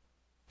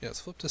let's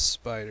flip to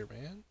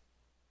Spider-Man.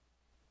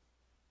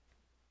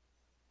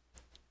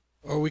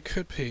 Oh, we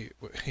could pay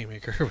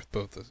Haymaker with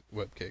both the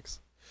web kicks.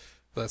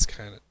 But that's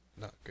kind of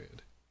not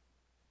good.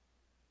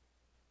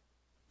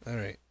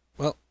 Alright.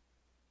 Well,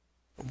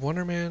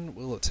 Wonder Man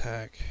will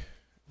attack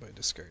by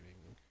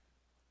discarding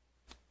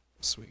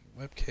a swinging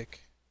web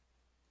kick.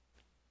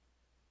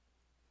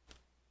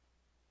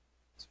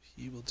 So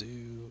he will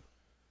do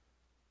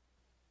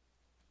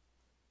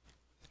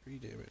 3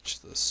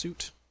 damage to the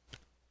suit.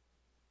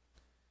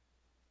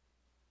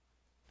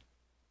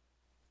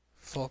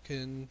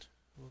 Falcon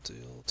will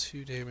deal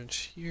 2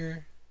 damage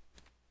here.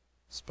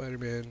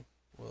 Spider-Man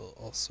will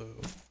also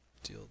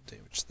deal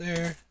damage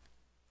there.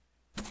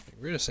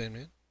 Getting rid of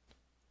Sandman.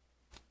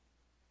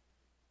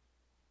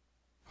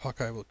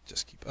 Hawkeye will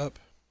just keep up.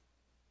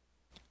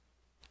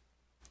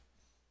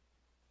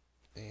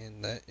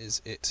 And that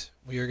is it.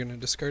 We are going to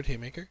discard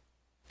Haymaker.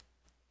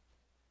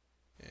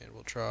 And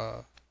we'll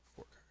draw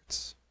 4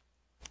 cards.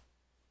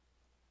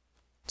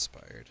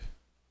 Inspired.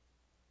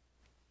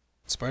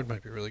 Inspired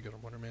might be really good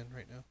on Wonder Man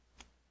right now.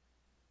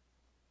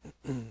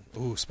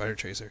 Ooh, Spider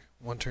Tracer.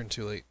 1 turn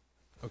too late.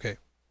 Okay.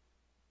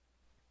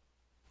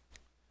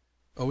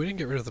 Oh, we didn't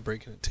get rid of the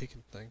breaking and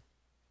taken thing.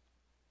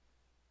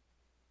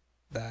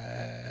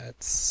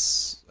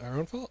 That's our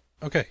own fault?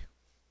 Okay.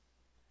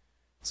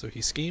 So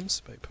he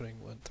schemes by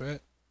putting 1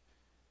 threat.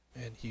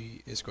 And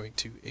he is going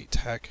to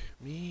attack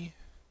me.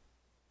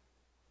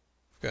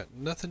 I've got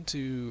nothing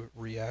to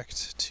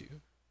react to.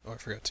 Oh, I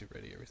forgot to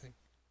ready everything.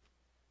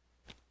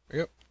 There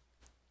we go.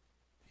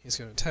 He's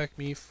going to attack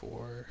me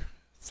for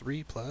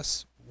 3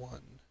 plus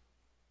 1.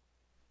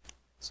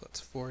 So that's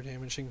 4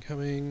 damage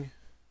incoming.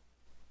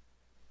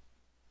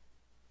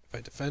 If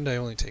I defend, I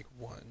only take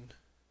 1.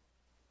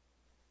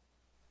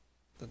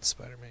 Then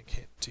Spider-Man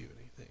can't do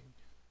anything.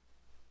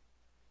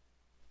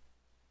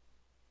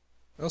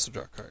 I also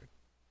draw a card.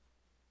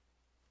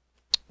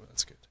 Well,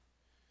 that's good.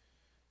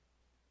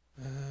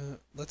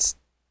 Let's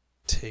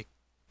take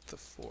the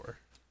 4.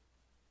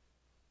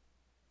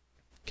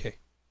 Okay.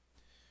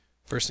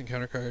 First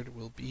encounter card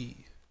will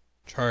be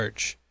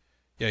Charge.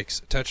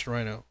 Yikes. Attached to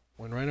Rhino.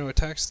 When Rhino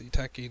attacks, the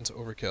attack gains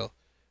overkill.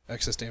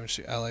 Excess damage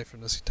to ally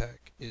from this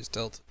attack is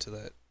dealt to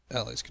that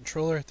ally's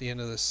controller. At the end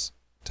of this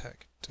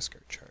attack,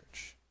 discard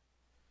Charge.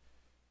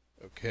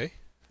 Okay.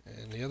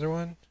 And the other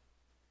one?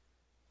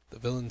 The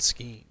Villain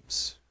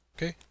Schemes.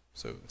 Okay.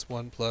 So it's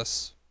 1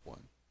 plus 1.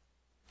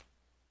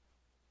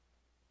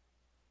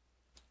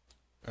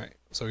 Alright.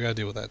 So we gotta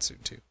deal with that soon,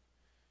 too.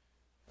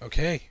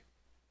 Okay.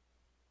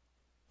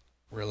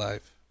 We're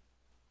alive.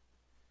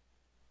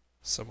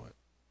 Somewhat.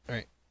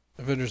 Alright.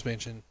 Avengers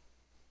Mansion.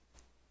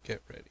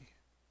 Get ready.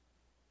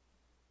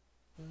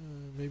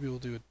 Maybe we'll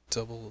do a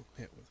double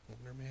hit with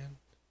Wonder Man.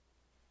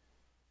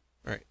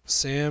 Alright.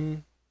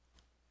 Sam.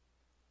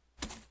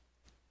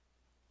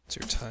 It's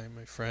your time,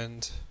 my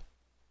friend.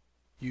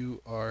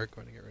 You are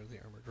going to get rid of the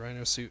Armored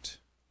Rhino suit.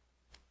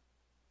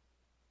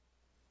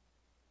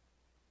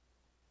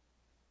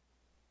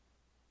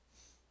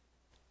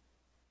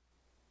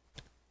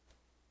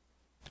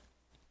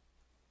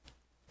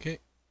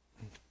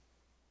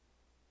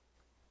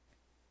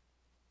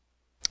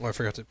 Oh, I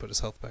forgot to put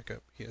his health back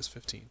up. He has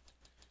 15.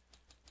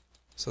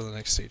 So the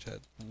next stage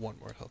had 1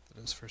 more health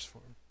than his first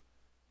form.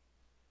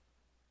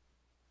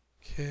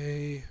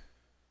 Okay.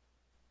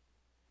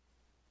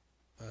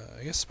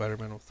 I guess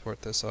Spider-Man will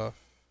thwart this off.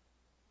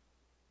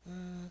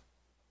 I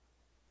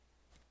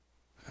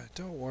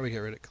don't want to get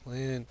rid of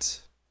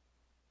Clint.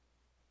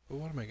 But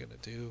what am I going to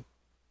do?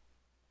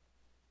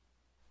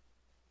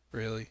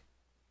 Really?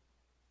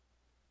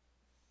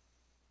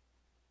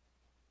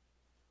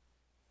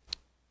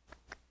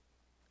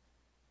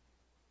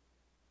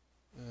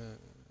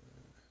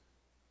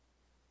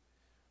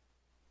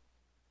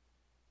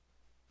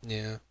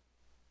 Yeah.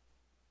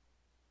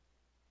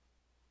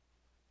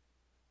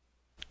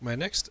 My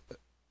next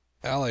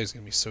ally is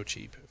going to be so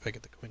cheap if I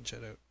get the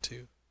Quinjet out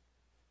too.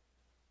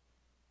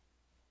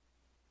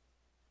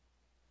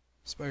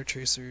 Spire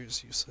Tracer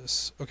is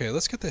useless. Okay,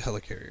 let's get the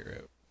Helicarrier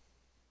out.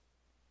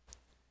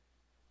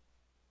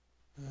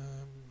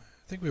 I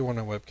think we want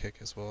a web kick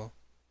as well.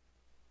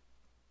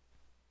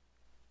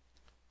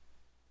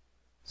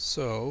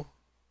 So,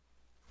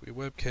 if we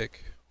web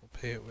kick, we'll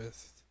pay it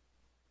with...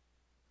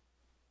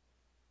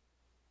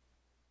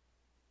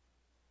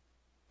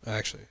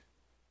 Actually...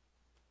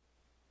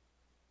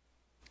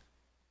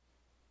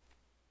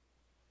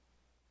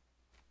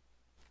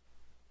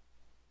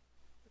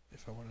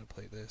 If I wanted to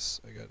play this,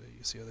 I gotta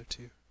use the other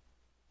 2.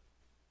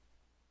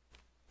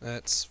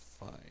 That's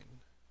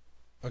fine.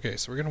 Okay,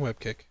 so we're gonna web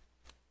kick.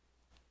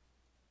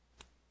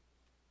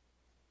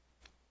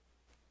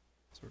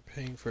 So we're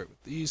paying for it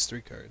with these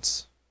 3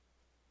 cards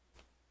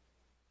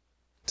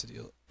to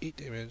deal 8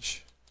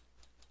 damage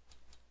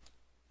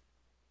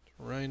to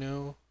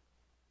Rhino.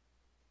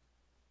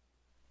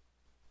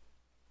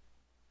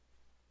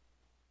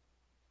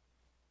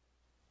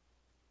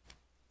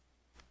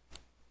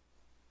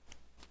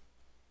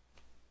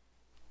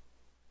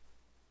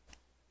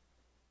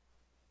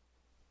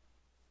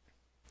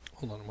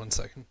 Hold on 1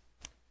 second.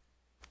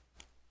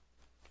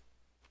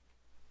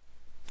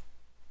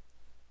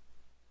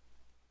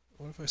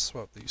 What if I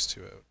swap these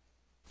 2 out?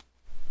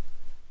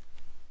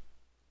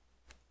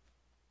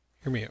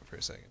 Hear me out for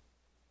a second.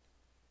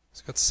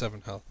 He's got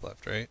 7 health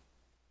left, right?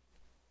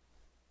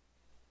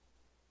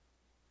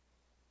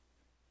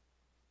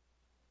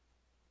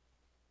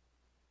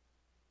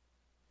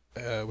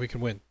 We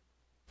can win,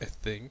 I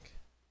think.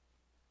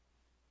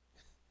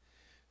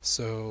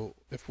 So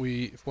if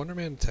Wonder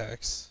Man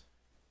attacks,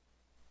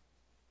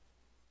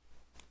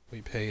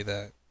 we pay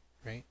that,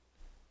 right?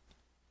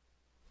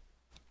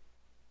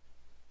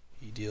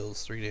 He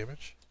deals 3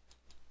 damage.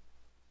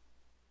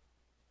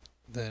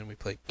 Then we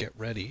play Get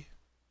Ready.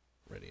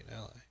 Ready an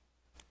ally.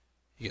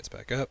 He gets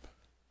back up.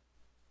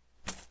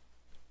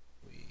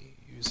 We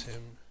use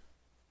him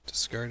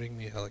discarding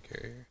the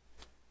Helicarrier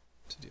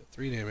to deal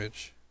 3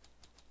 damage.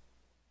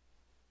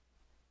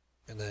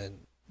 And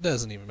then,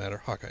 doesn't even matter,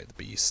 Hawkeye the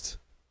Beast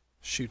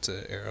shoots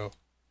an arrow,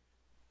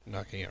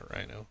 knocking out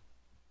Rhino.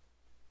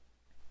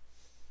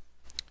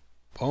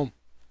 Boom.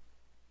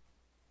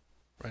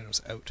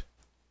 Rhino's out.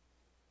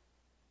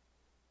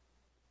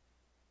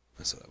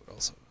 So that would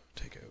also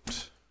take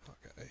out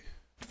Hawkeye.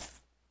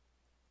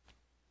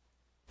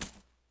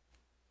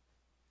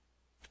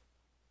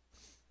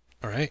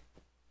 Alright.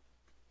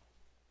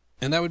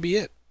 And that would be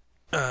it.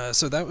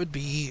 So that would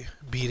be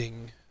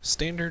beating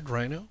standard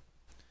Rhino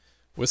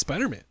with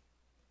Spider-Man.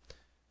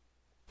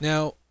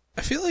 Now,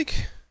 I feel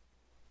like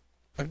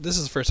this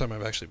is the first time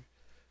I've actually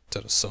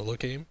done a solo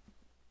game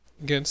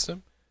against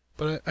him,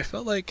 but I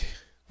felt like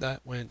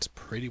that went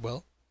pretty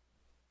well.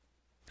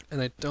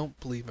 And I don't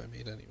believe I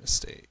made any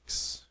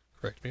mistakes.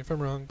 Correct me if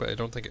I'm wrong, but I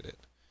don't think I did.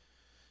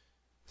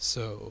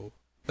 So,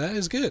 that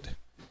is good.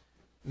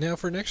 Now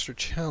for an extra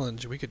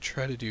challenge, we could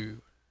try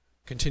to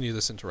continue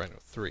this into Rhino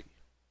 3.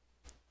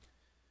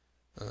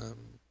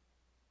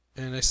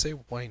 And I say,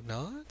 why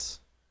not?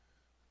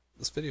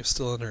 This video's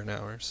still under an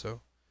hour,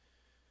 so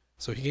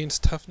he gains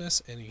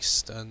toughness and he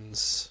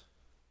stuns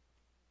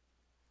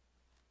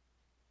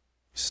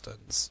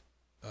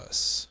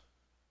us.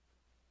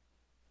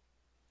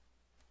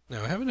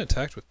 Now I haven't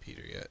attacked with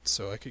Peter yet,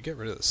 so I could get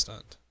rid of the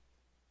stunt.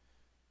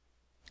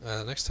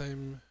 Next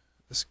time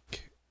this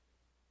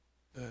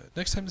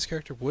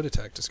character would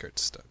attack, discard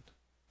stun.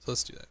 So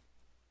let's do that.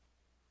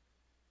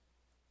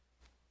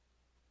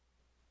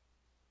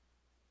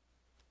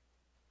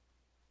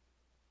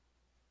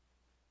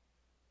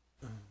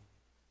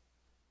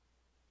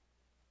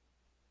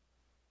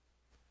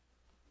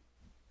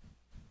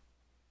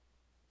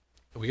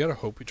 We gotta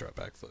hope we drop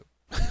backflip,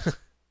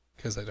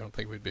 because I don't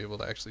think we'd be able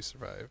to actually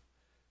survive.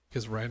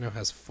 Because Rhino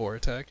has 4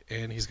 attack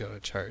and he's got a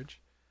charge,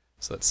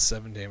 so that's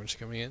 7 damage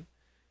coming in.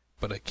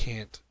 But I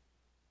can't.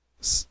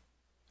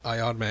 I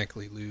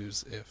automatically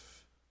lose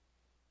if.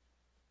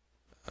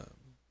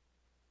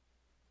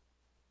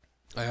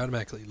 I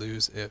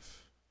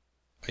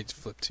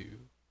flip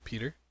to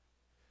Peter.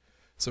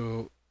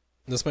 So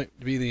this might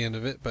be the end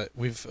of it, but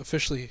we've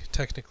officially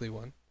technically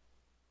won.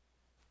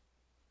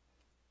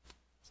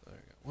 So I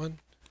got 1,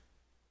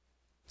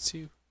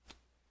 2,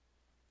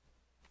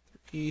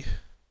 3,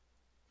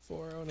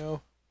 4. Oh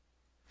no.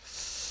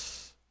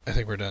 I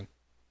think we're done.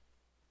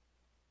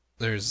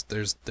 There's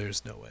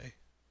no way.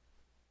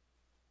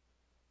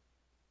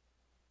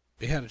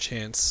 We had a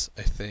chance,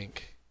 I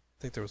think.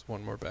 I think there was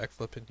one more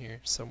backflip in here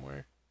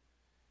somewhere.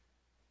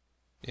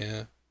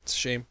 Yeah, it's a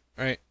shame.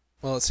 Alright,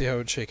 well, let's see how it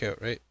would shake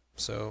out, right?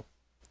 So,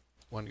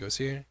 one goes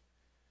here.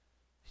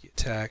 He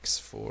attacks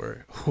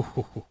for...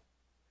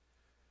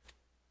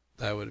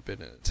 That would have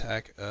been an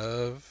attack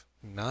of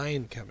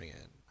 9 coming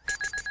in.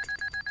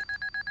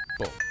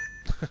 Boom.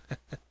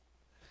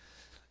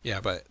 Yeah,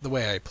 but the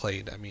way I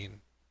played, I mean...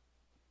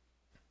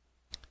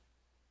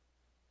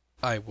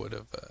 I would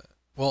have...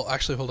 well,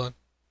 actually, hold on.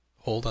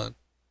 Hold on.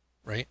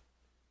 Right?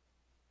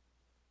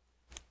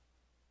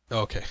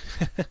 Okay.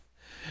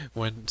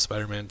 When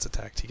Spider-Man's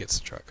attacked, he gets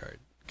a draw card.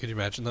 Could you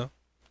imagine, though?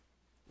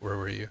 Where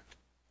were you?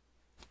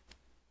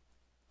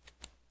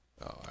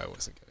 Oh, I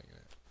wasn't getting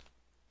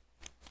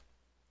it.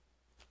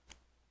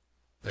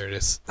 There it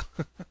is.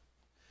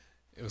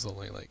 It was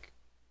only like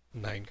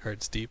 9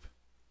 cards deep.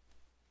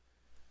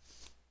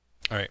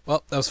 Alright,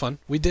 well, that was fun.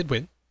 We did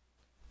win.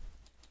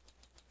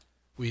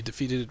 We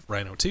defeated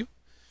Rhino 2.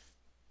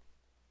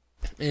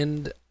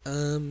 And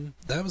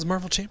that was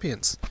Marvel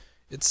Champions.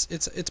 It's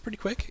pretty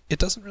quick. It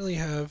doesn't really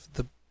have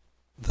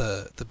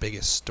the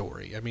biggest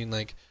story. I mean,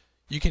 like,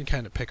 you can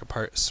kind of pick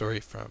apart a story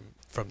from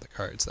the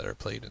cards that are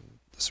played in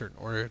a certain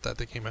order that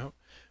they came out,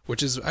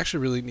 which is actually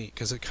really neat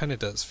because it kind of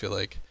does feel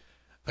like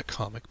a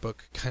comic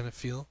book kind of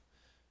feel.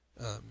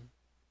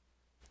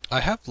 I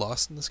have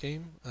lost in this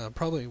game,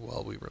 probably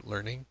while we were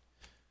learning,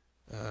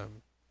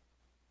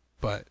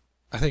 but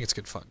I think it's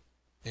good fun.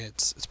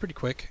 It's pretty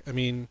quick. I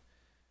mean,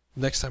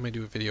 next time I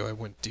do a video, I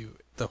wouldn't do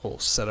the whole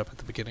setup at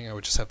the beginning. I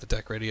would just have the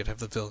deck ready. I'd have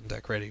the villain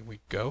deck ready, and we'd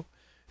go.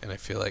 And I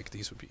feel like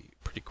these would be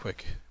pretty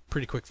quick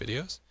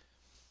videos.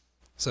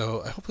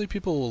 So hopefully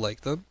people will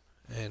like them,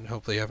 and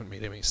hopefully I haven't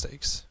made any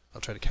mistakes.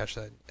 I'll try to catch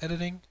that in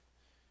editing.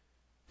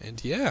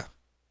 And yeah,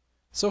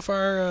 so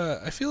far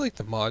I feel like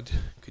the mod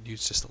could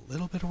use just a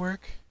little bit of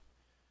work.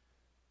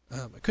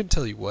 I couldn't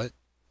tell you what,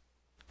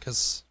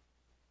 because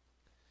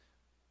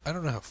I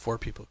don't know how 4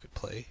 people could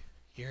play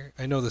here.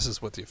 I know this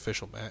is what the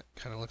official map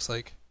kind of looks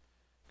like,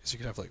 because you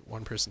could have like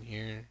one person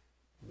here,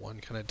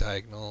 one kind of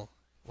diagonal,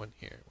 one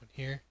here, one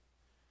here.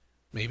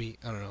 Maybe,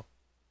 I don't know.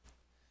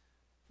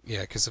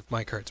 Yeah, because if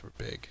my cards were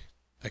big,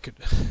 I could...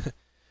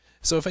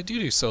 So if I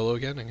do solo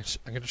again, I'm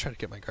going to try to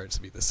get my cards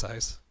to be this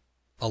size.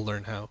 I'll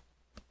learn how.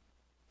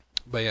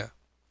 But yeah,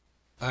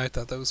 I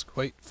thought that was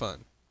quite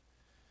fun.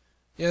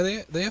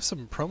 Yeah, they have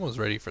some promos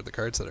ready for the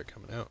cards that are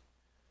coming out.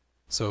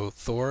 So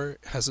Thor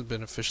hasn't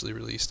been officially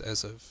released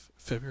as of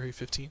February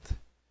 15th.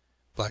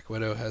 Black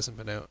Widow hasn't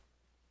been out.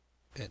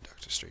 And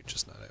Doctor Strange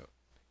is not out.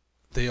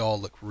 They all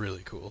look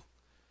really cool.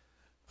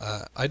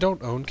 I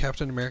don't own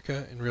Captain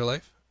America in real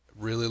life.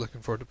 Really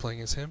looking forward to playing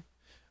as him.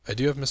 I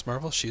do have Miss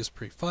Marvel. She is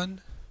pretty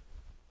fun.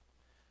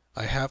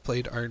 I have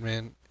played Iron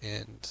Man,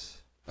 and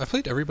I've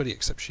played everybody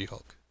except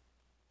She-Hulk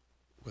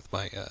with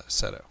my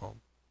set at home.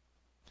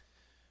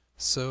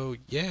 So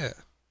yeah,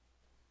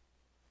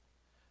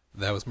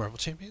 that was Marvel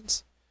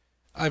Champions.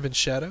 I've been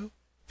Shadow.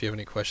 If you have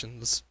any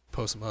questions,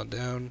 post them on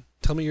down.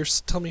 Tell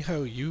me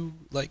how you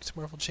liked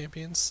Marvel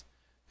Champions,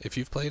 if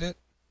you've played it,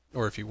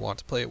 or if you want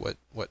to play it. What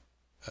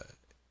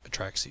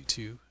attracts you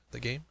to the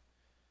game?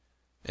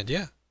 And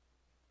yeah,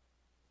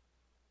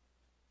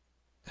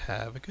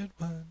 have a good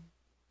one.